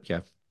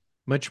 Yeah,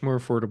 much more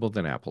affordable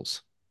than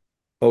Apple's.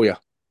 Oh yeah.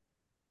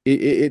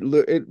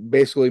 It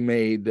basically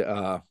made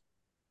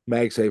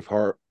MagSafe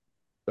heart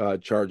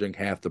charging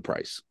half the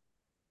price.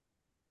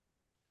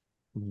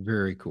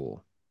 Very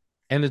cool.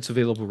 And it's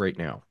available right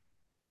now.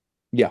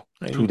 Yeah,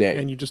 And you today.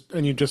 and you just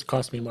and you just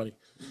cost me money.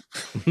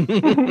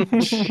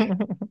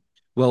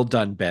 Well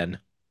done, Ben.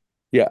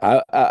 Yeah,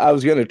 I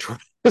was gonna try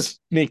to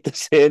sneak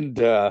this in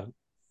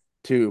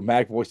to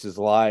Mac Voices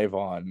Live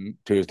on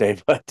Tuesday,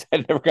 but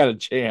I never got a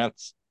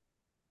chance.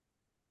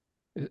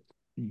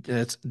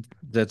 That's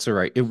that's all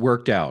right. It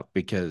worked out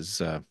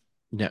because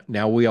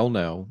now we all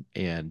know,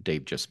 and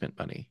Dave just spent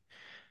money.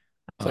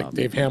 It's like Um,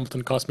 Dave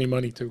Hamilton cost me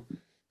money too.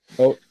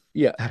 Oh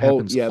yeah, that oh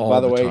happens yeah. By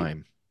all the the way,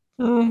 time.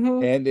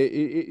 Mhm. and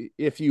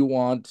if you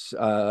want,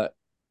 it,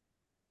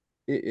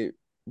 it,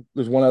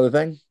 there's one other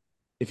thing.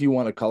 If you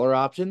want a color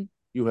option,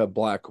 you have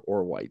black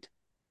or white.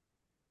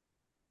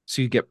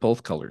 So you get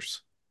both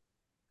colors.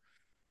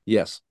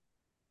 Yes,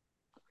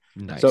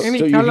 so Nice. Any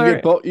so you can get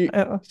color, both.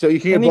 So you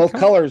can get any both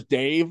color. colors,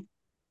 Dave,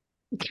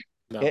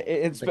 No,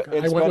 and, I and, think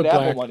and I went spend with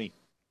Apple black. money.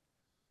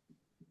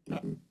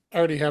 I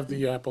already have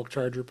the Apple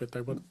charger, but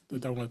I went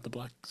the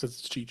black because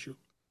it's Chi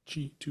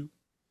 2.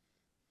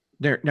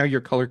 There, now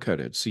you're color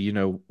coded, so you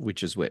know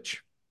which is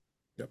which.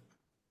 Yep.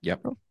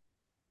 Yep.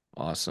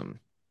 Awesome.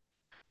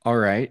 All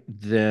right,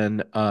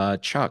 then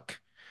Chuck,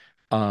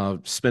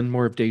 spend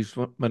more of Dave's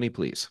money,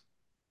 please.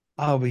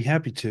 I'll be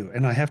happy to.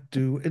 And I have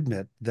to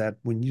admit that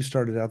when you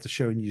started out the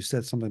show and you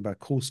said something about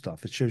cool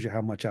stuff, it shows you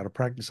how much out of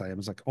practice I am.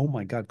 It's like, oh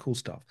my God, cool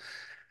stuff.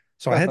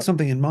 So I had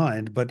something in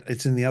mind, but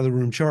it's in the other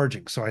room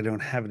charging, so I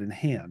don't have it in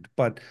hand.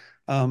 But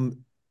um,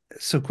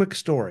 so quick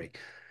story.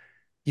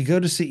 You go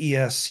to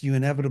CES, you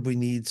inevitably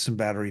need some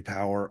battery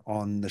power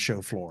on the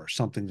show floor,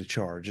 something to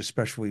charge,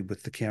 especially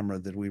with the camera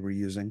that we were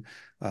using.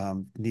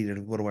 Needed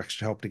a little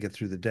extra help to get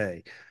through the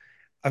day.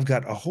 I've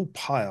got a whole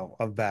pile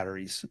of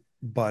batteries,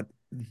 but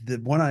the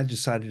one I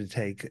decided to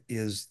take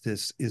is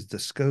the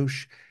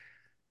Scosche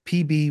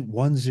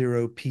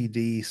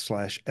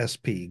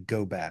PB10PD/SP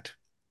GoBat.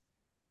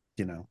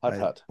 You know, Hut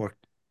hut.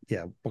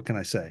 yeah, what can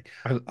I say?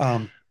 I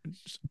Um,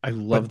 I but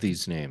love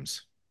these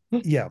names.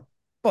 yeah,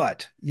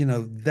 but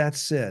that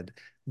said,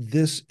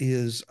 this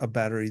is a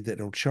battery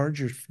that'll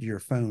charge your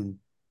phone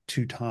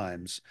 2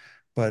 times,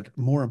 but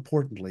more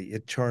importantly,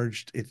 it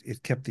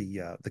kept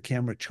the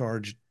camera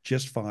charged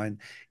just fine.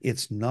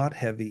 It's not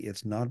heavy,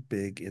 it's not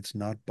big, it's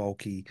not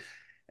bulky,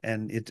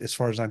 and it, as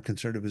far as I'm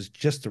concerned, it was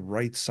just the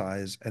right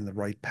size and the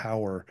right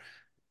power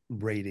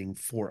rating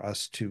for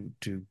us to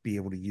be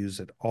able to use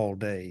it all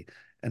day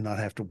and not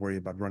have to worry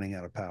about running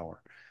out of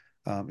power.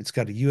 It's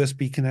got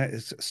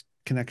a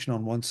connection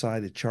on one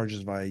side. It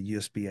charges via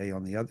USB-A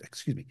on the other.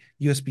 Excuse me,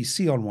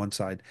 USB-C on one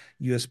side,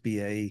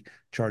 USB-A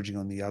charging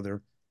on the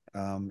other.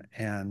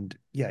 And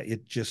yeah,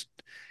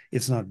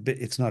 it's not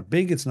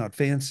big, it's not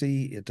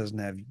fancy, it doesn't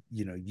have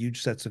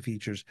huge sets of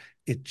features.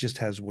 It just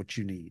has what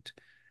you need.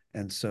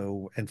 And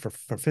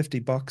for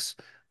 $50,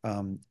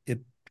 it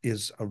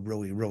is a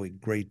really, really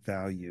great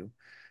value,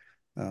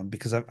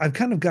 because I've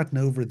kind of gotten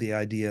over the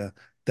idea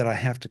that I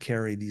have to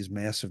carry these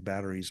massive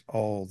batteries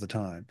all the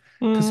time.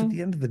 Because at Mhm.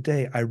 the end of the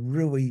day,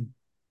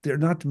 there are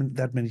not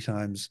that many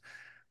times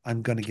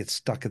I'm going to get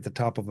stuck at the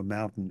top of a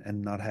mountain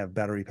and not have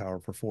battery power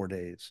for 4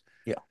 days.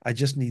 Yeah. I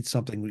just need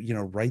something,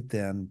 right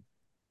then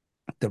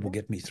that will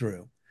get me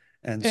through.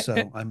 And A- a- so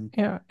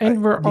Yeah,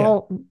 and yeah,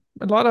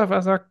 a lot of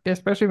us are,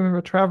 especially when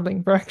we're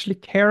traveling, we're actually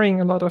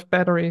carrying a lot of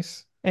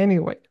batteries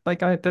anyway. Like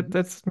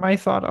that's my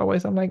thought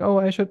always. I'm like, oh,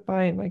 I should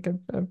buy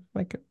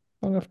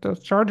one of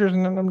those chargers,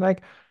 and then I'm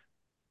like,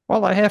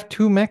 well, I have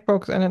two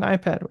MacBooks and an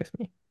iPad with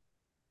me,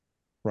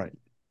 right.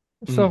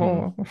 Hmm.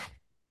 so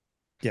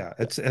Yeah.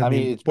 I I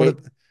mean, mean,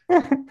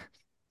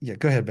 yeah,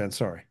 go ahead, Ben.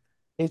 Sorry.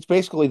 it's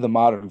basically the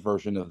modern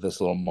version of this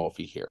little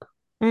Mophie here.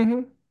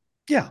 hmm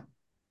Yeah.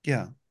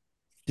 Yeah.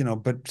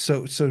 But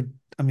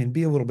I mean,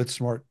 be a little bit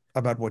smart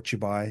about what you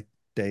buy,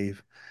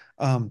 Dave.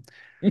 Um,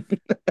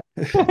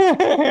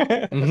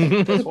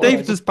 That's Dave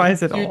why just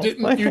buys it you all.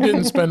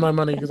 didn't spend my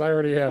money because I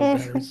already have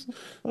batteries.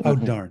 Oh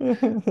darn.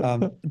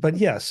 But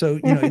yeah, so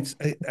it's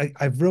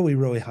I really,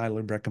 really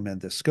highly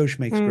recommend this. Scotia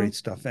makes Mm, great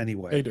stuff They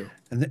anyway. do.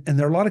 And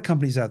there are a lot of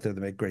companies out there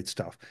that make great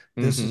stuff.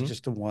 This is Hmm.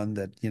 just a one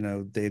that,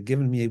 they had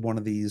given me one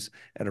of these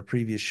at a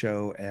previous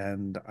show,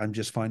 and I'm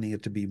just finding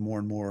it to be more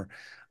and more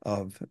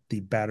of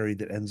the battery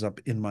that ends up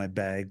in my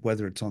bag,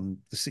 whether it's on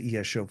the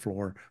CES show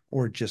floor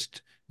or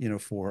just,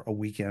 for a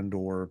weekend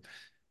or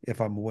if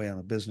I'm away on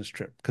a business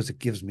trip, because it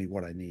gives me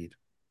what I need.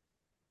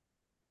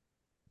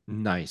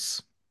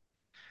 Nice.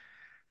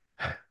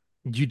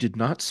 You did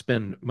not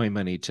spend my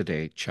money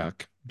today,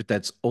 Chuck, but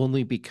that's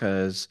only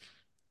because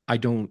I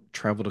don't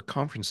travel to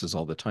conferences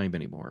all the time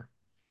anymore.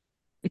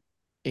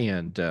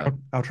 And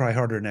I'll try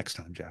harder next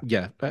time, Jeff.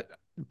 yeah,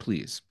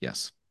 please,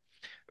 yes.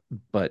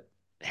 But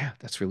yeah,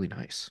 that's really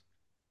nice.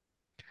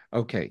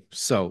 Okay,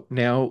 so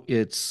now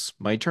it's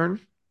my turn,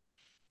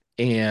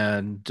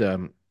 and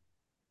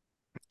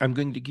I'm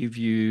going to give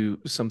you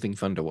something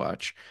fun to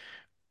watch,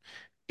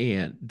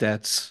 and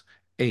that's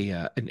a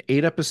an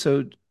 8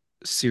 episode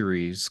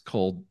series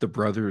called The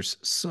Brother's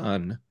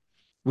Son,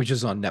 which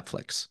is on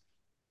Netflix,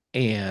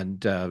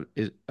 and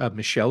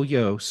Michelle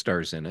Yeoh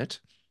stars in it,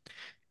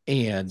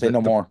 and Say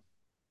no the more.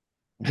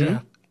 hmm?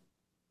 Yeah.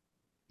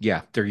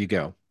 Yeah, there you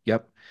go.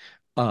 Yep.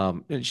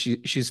 And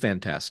she's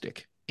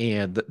fantastic.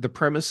 And the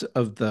premise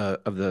of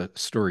the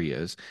story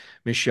is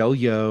Michelle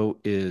Yeoh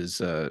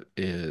is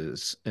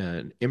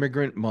an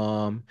immigrant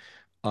mom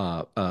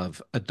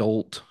of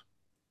adult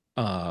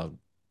uh,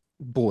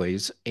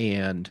 boys,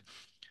 and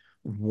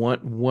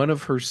one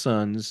of her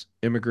sons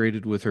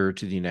immigrated with her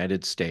to the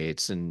United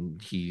States,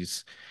 and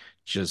he's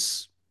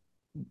just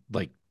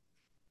like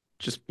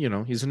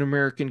he's an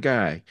American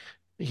guy.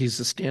 He's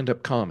a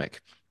stand-up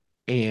comic,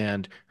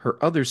 and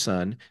her other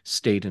son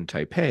stayed in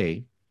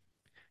Taipei,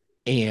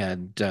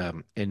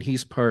 and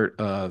he's part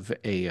of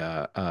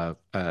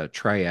a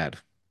triad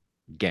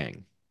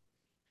gang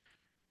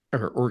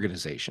or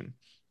organization,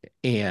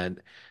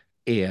 and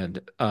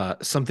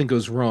something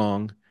goes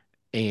wrong,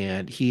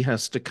 and he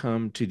has to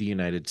come to the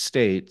United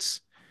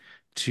States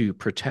to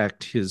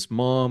protect his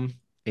mom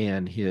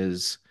and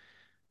his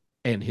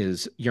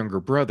younger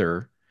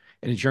brother,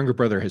 and his younger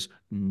brother has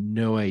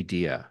no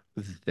idea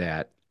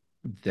that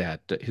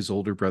his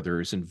older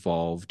brother is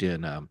involved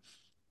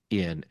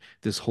in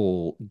this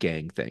whole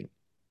gang thing.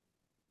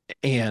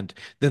 And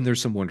then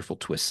there's some wonderful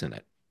twists in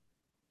it.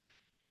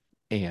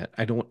 And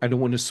I don't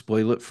want to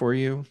spoil it for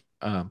you.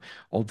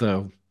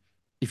 Although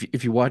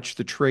if you watch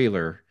the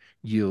trailer,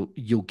 you'll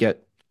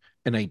get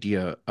an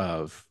idea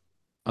of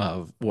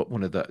what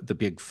one of the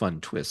big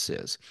fun twists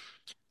is.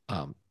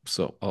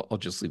 So I'll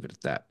just leave it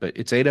at that. But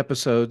it's 8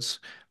 episodes.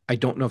 I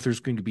don't know if there's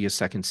going to be a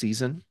second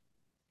season,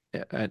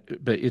 but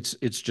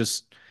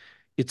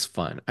it's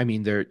fun. I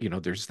mean,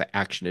 there's the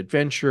action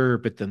adventure,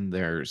 but then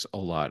there's a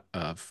lot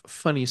of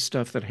funny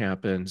stuff that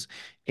happens,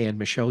 and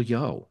Michelle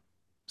Yeoh.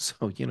 So,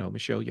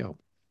 Michelle Yeoh.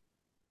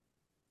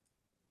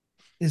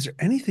 Is there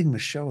anything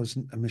Michelle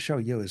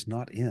Yeoh is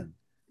not in?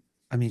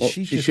 I mean, Well,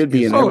 she she just should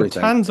be is in Oh,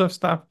 everything. tons of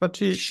stuff, but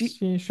she she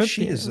she should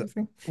she be in is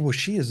everything. well,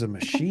 she is a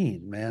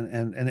machine, man,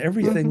 and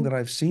everything Mhm. that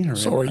I've seen her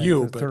So in, are I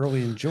you, but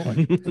thoroughly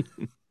enjoy.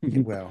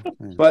 Yeah, well,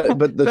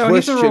 But the So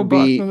he's twist a should robot,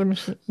 be not a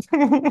machine.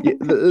 yeah,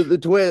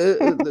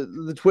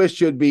 the twist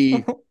should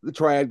be the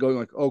triad going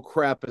like, oh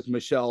crap, it's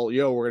Michelle.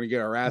 Yo, we're gonna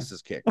get our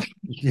asses kicked.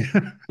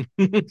 yeah.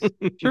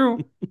 True.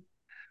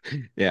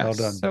 Well Yes.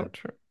 done, So Ben.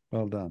 true.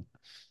 Well done.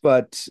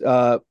 But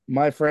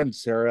my friend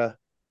Sarah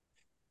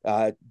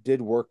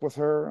did work with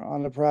her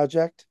on the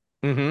project.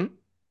 Hmm.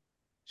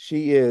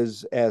 She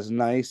is as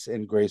nice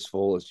and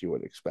graceful as you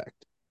would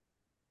expect.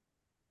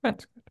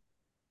 That's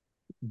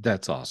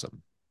That's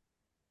awesome.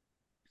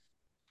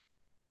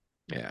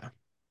 Yeah.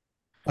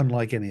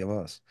 Unlike any of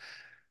us.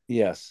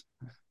 Yes.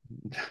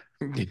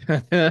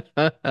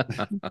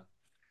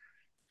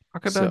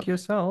 talk So, about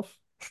yourself.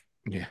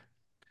 yeah.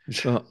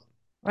 Well,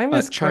 I'm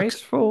as Chuck,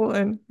 graceful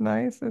and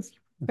nice as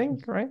you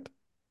think, right?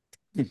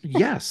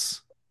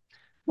 yes.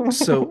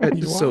 So,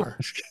 you are.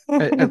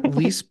 at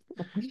least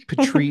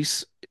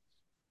Patrice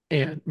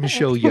and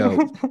Michelle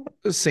Yeoh,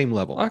 same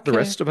level. The Okay.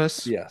 rest of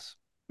us, Yes.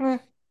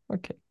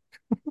 Okay.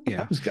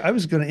 yeah. I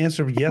was going to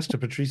answer yes to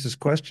Patrice's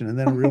question, and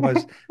then I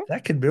realized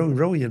that could be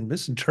really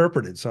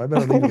misinterpreted, so I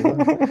better leave it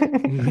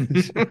alone.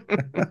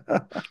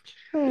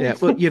 Yeah,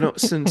 well,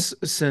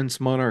 since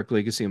Monarch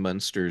Legacy of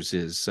Monsters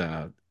is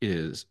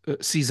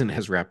season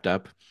has wrapped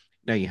up,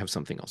 now you have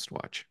something else to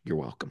watch. You're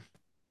welcome.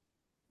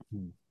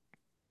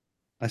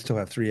 I still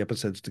have 3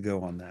 episodes to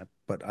go on that,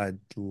 but I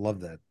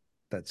love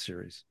that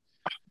series.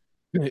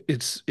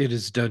 It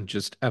is done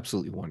just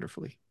absolutely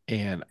wonderfully,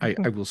 and I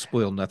will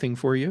spoil nothing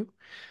for you.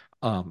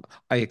 I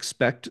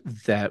expect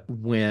that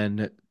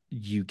when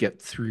you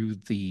get through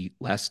the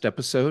last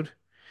episode,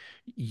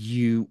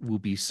 you will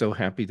be so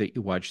happy that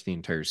you watched the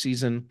entire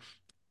season,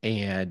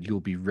 and you'll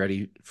be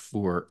ready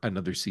for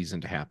another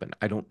season to happen.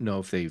 I don't know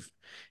if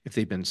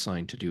they've been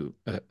signed to do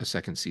a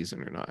second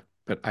season or not,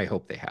 but I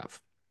hope they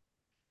have.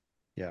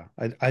 Yeah,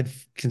 I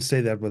can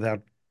say that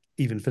without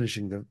even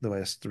finishing the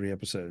last three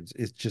episodes.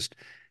 It's just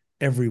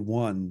every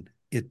one,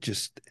 it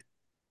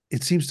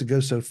seems to go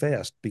so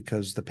fast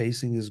because the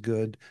pacing is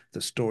good,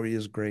 the story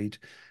is great,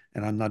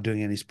 and I'm not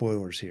doing any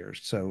spoilers here.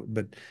 So,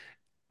 but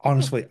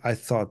honestly, I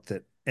thought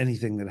that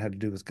anything that had to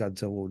do with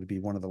Godzilla would be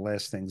one of the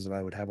last things that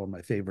I would have on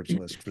my favorites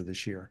list for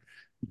this year.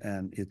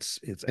 And it's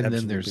And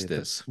then there's absolutely at the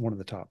this. one of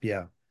the top.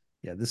 Yeah.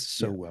 Yeah, this is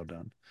so Yeah. well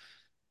done.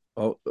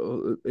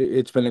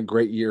 It's been a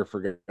great year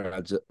for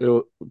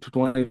Godzilla.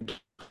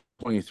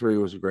 2023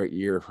 was a great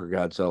year for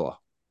Godzilla.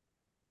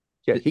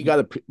 Yeah, he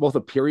got both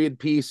a period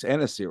piece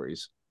and a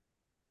series.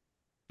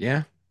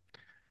 Yeah,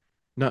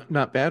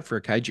 not bad for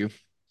a kaiju.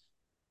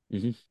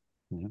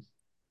 Mm-hmm. Yeah.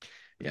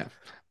 Yeah.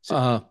 So,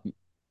 Uh,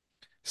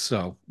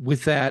 so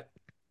with that,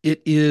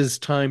 it is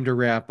time to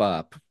wrap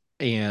up.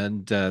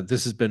 And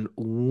this has been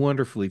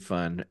wonderfully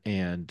fun.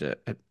 And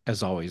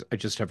as always, I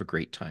just have a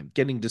great time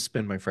getting to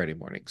spend my Friday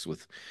mornings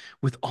with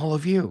all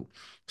of you.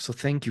 So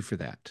thank you for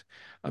that.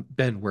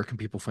 Ben, where can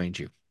people find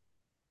you?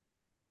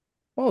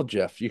 well,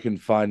 Jeff, you can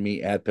find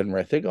me at Ben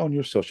Roethig on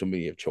your social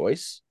media of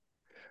choice.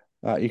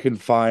 You can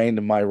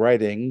find my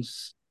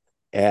writings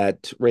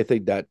at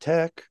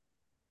roethig.tech.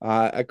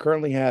 I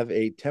currently have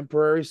a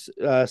temporary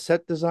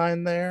set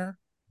design there,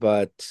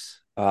 but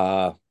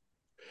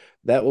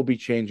that will be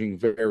changing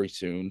very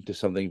soon to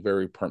something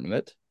very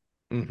permanent.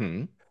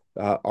 Mm-hmm.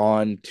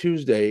 On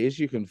Tuesdays,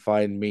 you can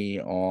find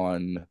me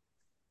on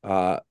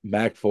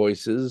Mac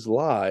Voices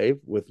Live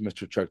with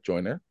Mr. Chuck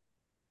Joyner.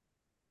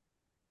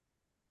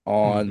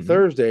 On Mm-hmm.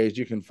 Thursdays,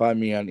 you can find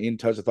me on In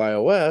Touch with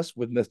iOS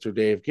with Mr.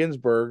 Dave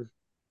Ginsburg.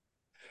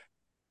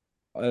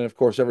 And of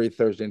course, every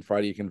Thursday and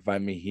Friday, you can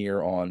find me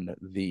here on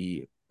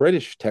the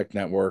British Tech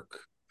Network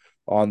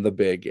on the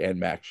Big and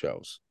Mac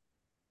shows.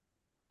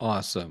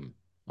 Awesome.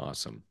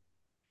 Awesome.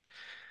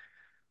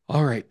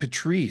 All right,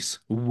 Patrice,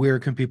 where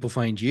can people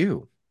find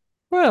you?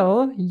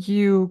 Well,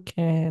 you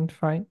can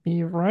find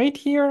me right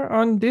here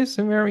on this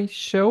very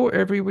show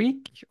every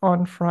week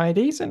on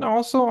Fridays and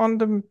also on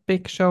the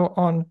big show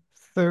on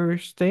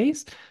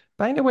Thursdays.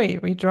 By the way,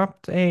 we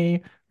dropped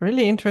a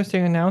really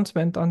interesting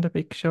announcement on the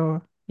big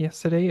show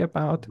yesterday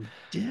about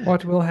We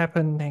what did. will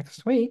happen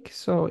next week.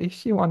 So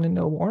if you want to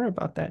know more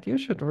about that, you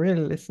should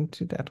really listen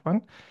to that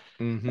one.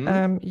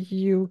 Mm-hmm.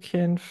 You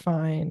can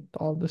find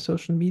all the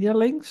social media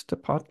links, the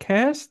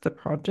podcast, the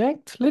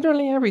project,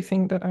 literally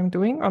everything that I'm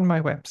doing on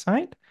my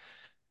website.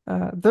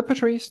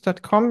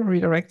 Thepatrice.com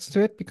redirects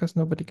to it because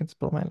nobody can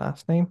spell my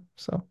last name.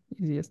 So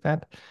easy as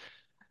that.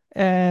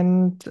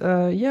 And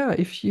yeah,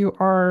 if you're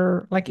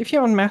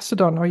on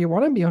Mastodon or you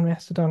want to be on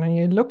Mastodon and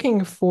you're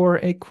looking for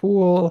a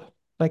cool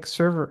like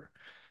server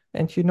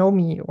and you know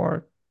me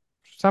or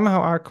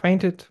somehow are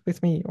acquainted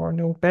with me or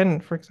know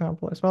Ben, for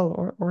example, as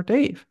well, or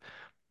Dave.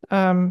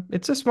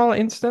 It's a small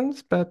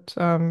instance, but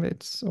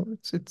it's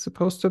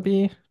supposed to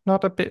be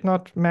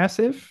not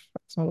massive.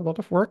 It's not a lot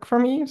of work for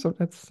me, so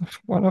that's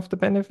one of the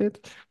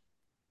benefits.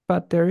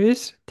 But there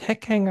is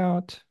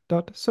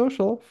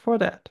techhangout.social for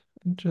that.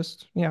 And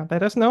just yeah,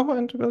 let us know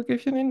and we'll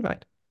give you an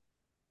invite.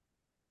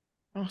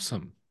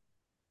 Awesome.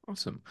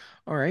 Awesome.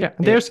 All right. Yeah,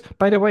 and there's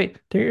by the way,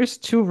 there is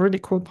two really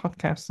cool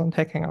podcasts on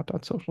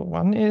techhangout.social.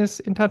 One is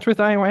In Touch with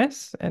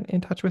iOS and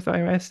In Touch with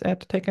iOS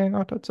at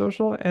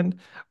techhangout.social, and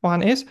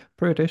one is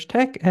British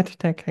Tech at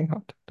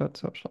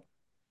techhangout.social.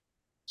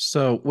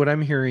 So what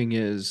I'm hearing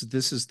is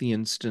this is the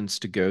instance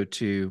to go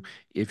to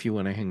if you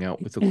want to hang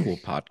out with the cool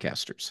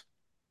podcasters.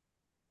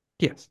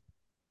 Yes.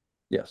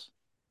 Yes.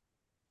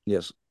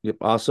 Yes. Yep.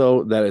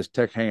 Also, that is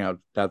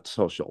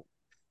techhangout.social.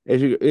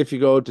 If you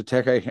go to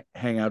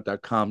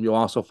techhangout.com, you'll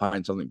also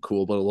find something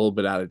cool, but a little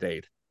bit out of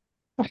date.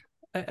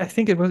 I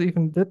think it was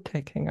even the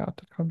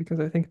techhangout.com because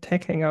I think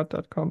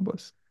techhangout.com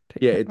was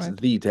Yeah, taken, it's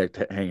right? the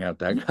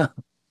techhangout.com.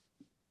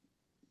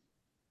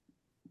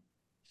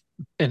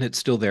 And it's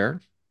still there?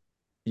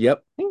 Yep.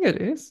 I think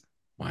it is.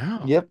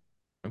 Wow. Yep.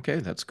 Okay,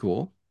 that's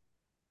cool.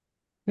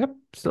 Yep,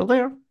 still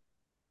there.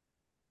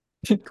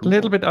 A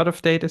little Cool. bit out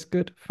of date is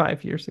good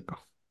 5 years ago.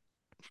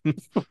 You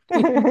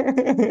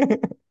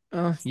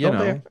Still know,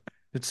 there.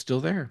 it's still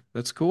there.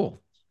 That's cool.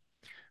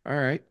 All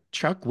right.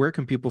 Chuck, where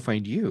can people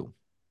find you?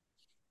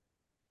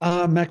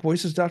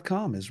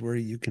 MacVoices.com is where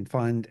you can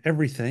find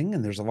everything,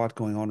 and there's a lot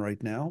going on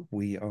right now.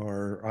 We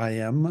are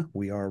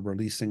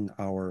releasing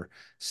our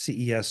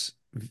CES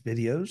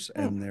videos,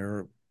 Hmm. and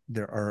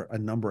there are a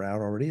number out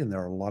already, and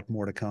there are a lot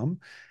more to come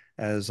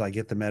as I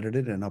get them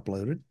edited and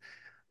uploaded.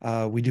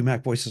 We do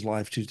Mac Voices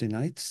live Tuesday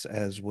nights,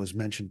 as was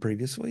mentioned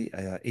previously,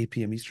 8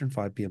 p.m. Eastern,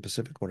 5 p.m.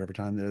 Pacific, whatever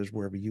time that is,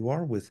 wherever you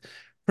are, with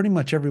pretty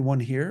much everyone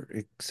here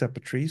except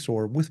Patrice,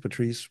 or with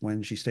Patrice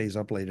when she stays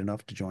up late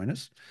enough to join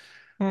us.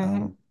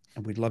 Mm-hmm.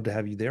 And we'd love to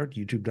have you there at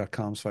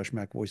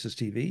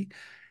youtube.com/MacVoicesTV.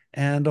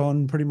 And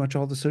on pretty much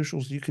all the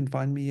socials, you can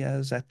find me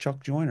as at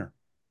Chuck Joyner.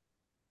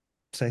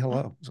 Say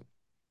hello. Awesome.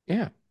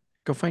 Yeah,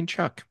 go find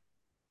Chuck.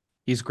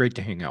 He's great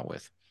to hang out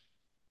with.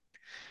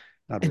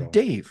 Not And really.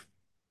 Dave,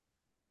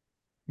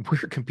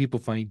 where can people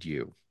find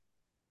you?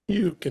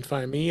 You can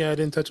find me at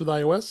In Touch with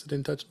iOS at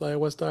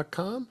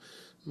intouchwithios.com.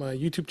 My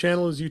YouTube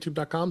channel is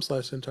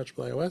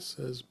youtube.com/intouchwithios.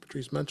 As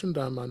Patrice mentioned,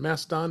 I'm on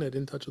Mastodon at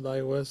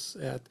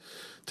intouchwithios at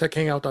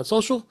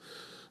techhangout.social.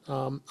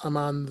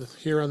 I'm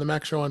here on the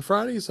Mac Show on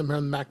Fridays. I'm here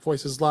on the Mac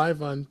Voices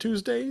Live on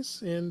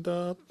Tuesdays, and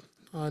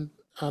on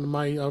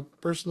my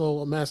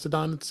personal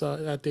Mastodon, it's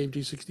at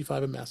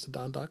DaveG65 at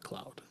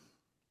mastodon.cloud.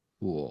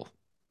 Cool.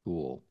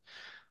 Cool.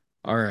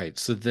 All right.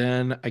 So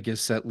then I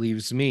guess that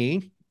leaves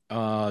me,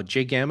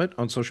 Jay Gamet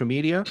on social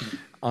media.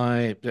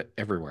 I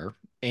everywhere.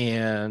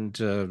 And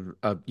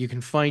you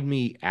can find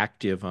me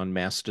active on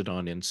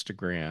Mastodon,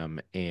 Instagram,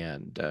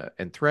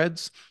 and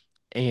Threads.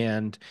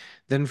 And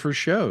then for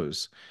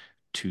shows,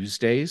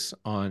 Tuesdays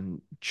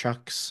on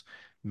Chuck's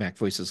Mac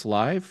Voices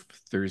Live,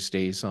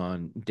 Thursdays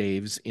on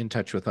Dave's In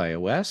Touch with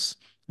iOS,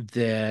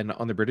 then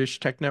on the British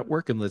Tech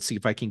Network, and let's see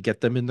if I can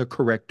get them in the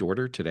correct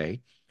order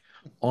today.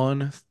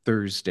 On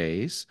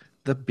Thursdays,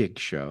 The Big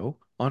Show.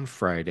 On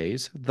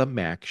Fridays, The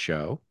Mac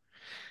Show.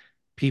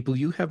 People,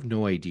 you have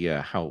no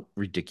idea how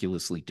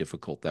ridiculously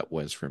difficult that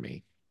was for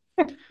me.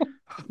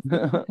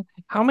 How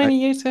I,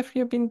 many years have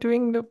you been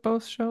doing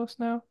both shows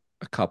now?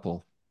 a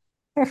couple.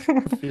 A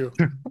few.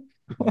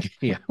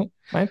 Yeah.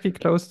 Might be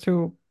close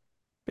to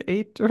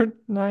 8 or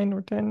 9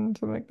 or 10,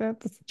 something like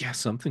that. Yeah,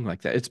 something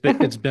like that. It's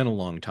been a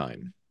long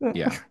time.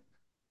 Yeah.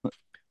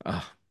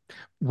 Uh,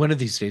 one of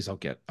these days I'll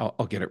get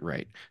it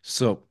right.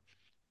 So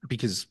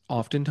because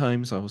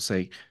oftentimes I will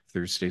say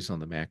Thursdays on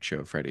the Mac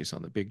show, Fridays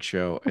on the Big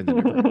Show, and then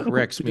everyone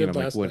corrects You me, and did I'm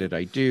like, last what time. did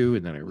I do?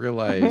 And then I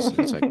realize, and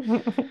it's like,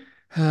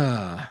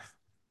 ah,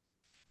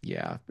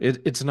 yeah,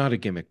 it's not a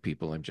gimmick,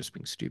 people. I'm just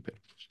being stupid.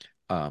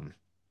 Um,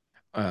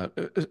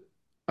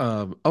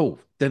 oh,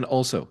 then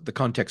also the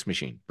Context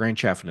Machine. Brian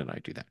Chaffin and I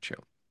do that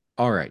show.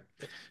 All right.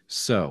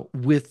 So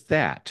with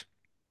that,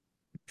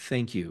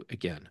 thank you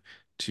again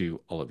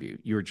to all of you.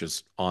 You're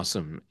just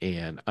awesome.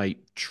 And I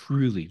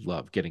truly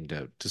love getting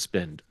to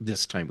spend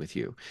this time with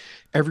you.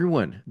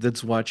 Everyone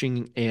that's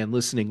watching and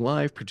listening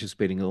live,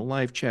 participating in the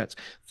live chats,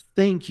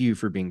 thank you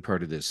for being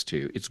part of this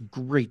too. It's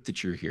great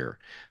that you're here.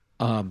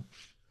 Um,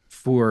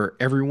 for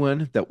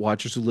everyone that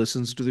watches or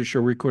listens to the show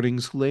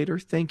recordings later,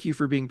 thank you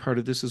for being part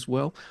of this as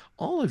well.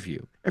 All of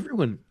you,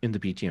 everyone in the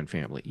BTN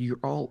family, you're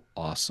all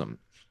awesome.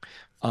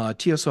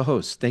 TSO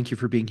hosts, thank you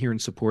for being here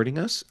and supporting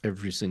us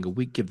every single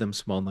week. Give them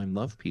small nine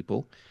love,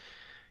 people.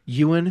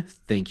 Ewan,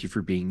 thank you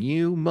for being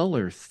you.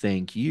 Muller,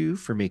 thank you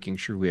for making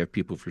sure we have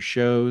people for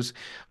shows.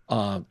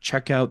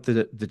 Check out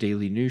the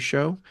daily news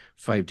show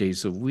 5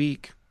 days a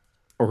week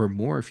or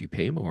more if you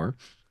pay more,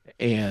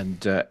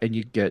 and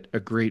you get a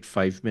great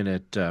 5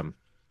 minute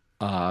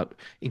uh,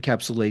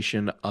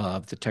 encapsulation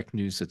of the tech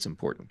news that's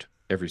important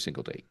every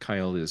single day.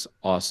 Kyle is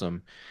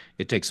awesome.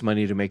 It takes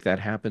money to make that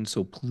happen.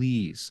 So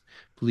please,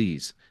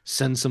 please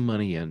send some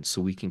money in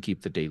so we can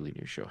keep the daily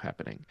news show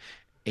happening.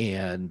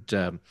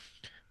 And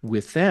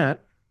with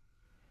that,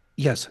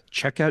 yes,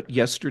 check out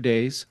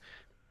yesterday's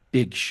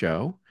big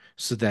show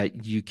so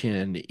that you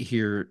can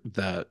hear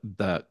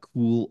the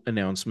cool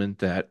announcement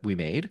that we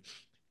made.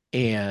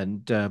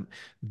 And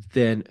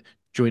then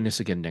join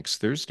us again next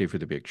Thursday for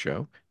the big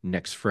show,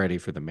 next Friday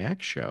for the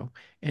Mac show,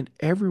 and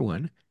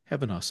everyone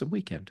have an awesome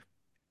weekend.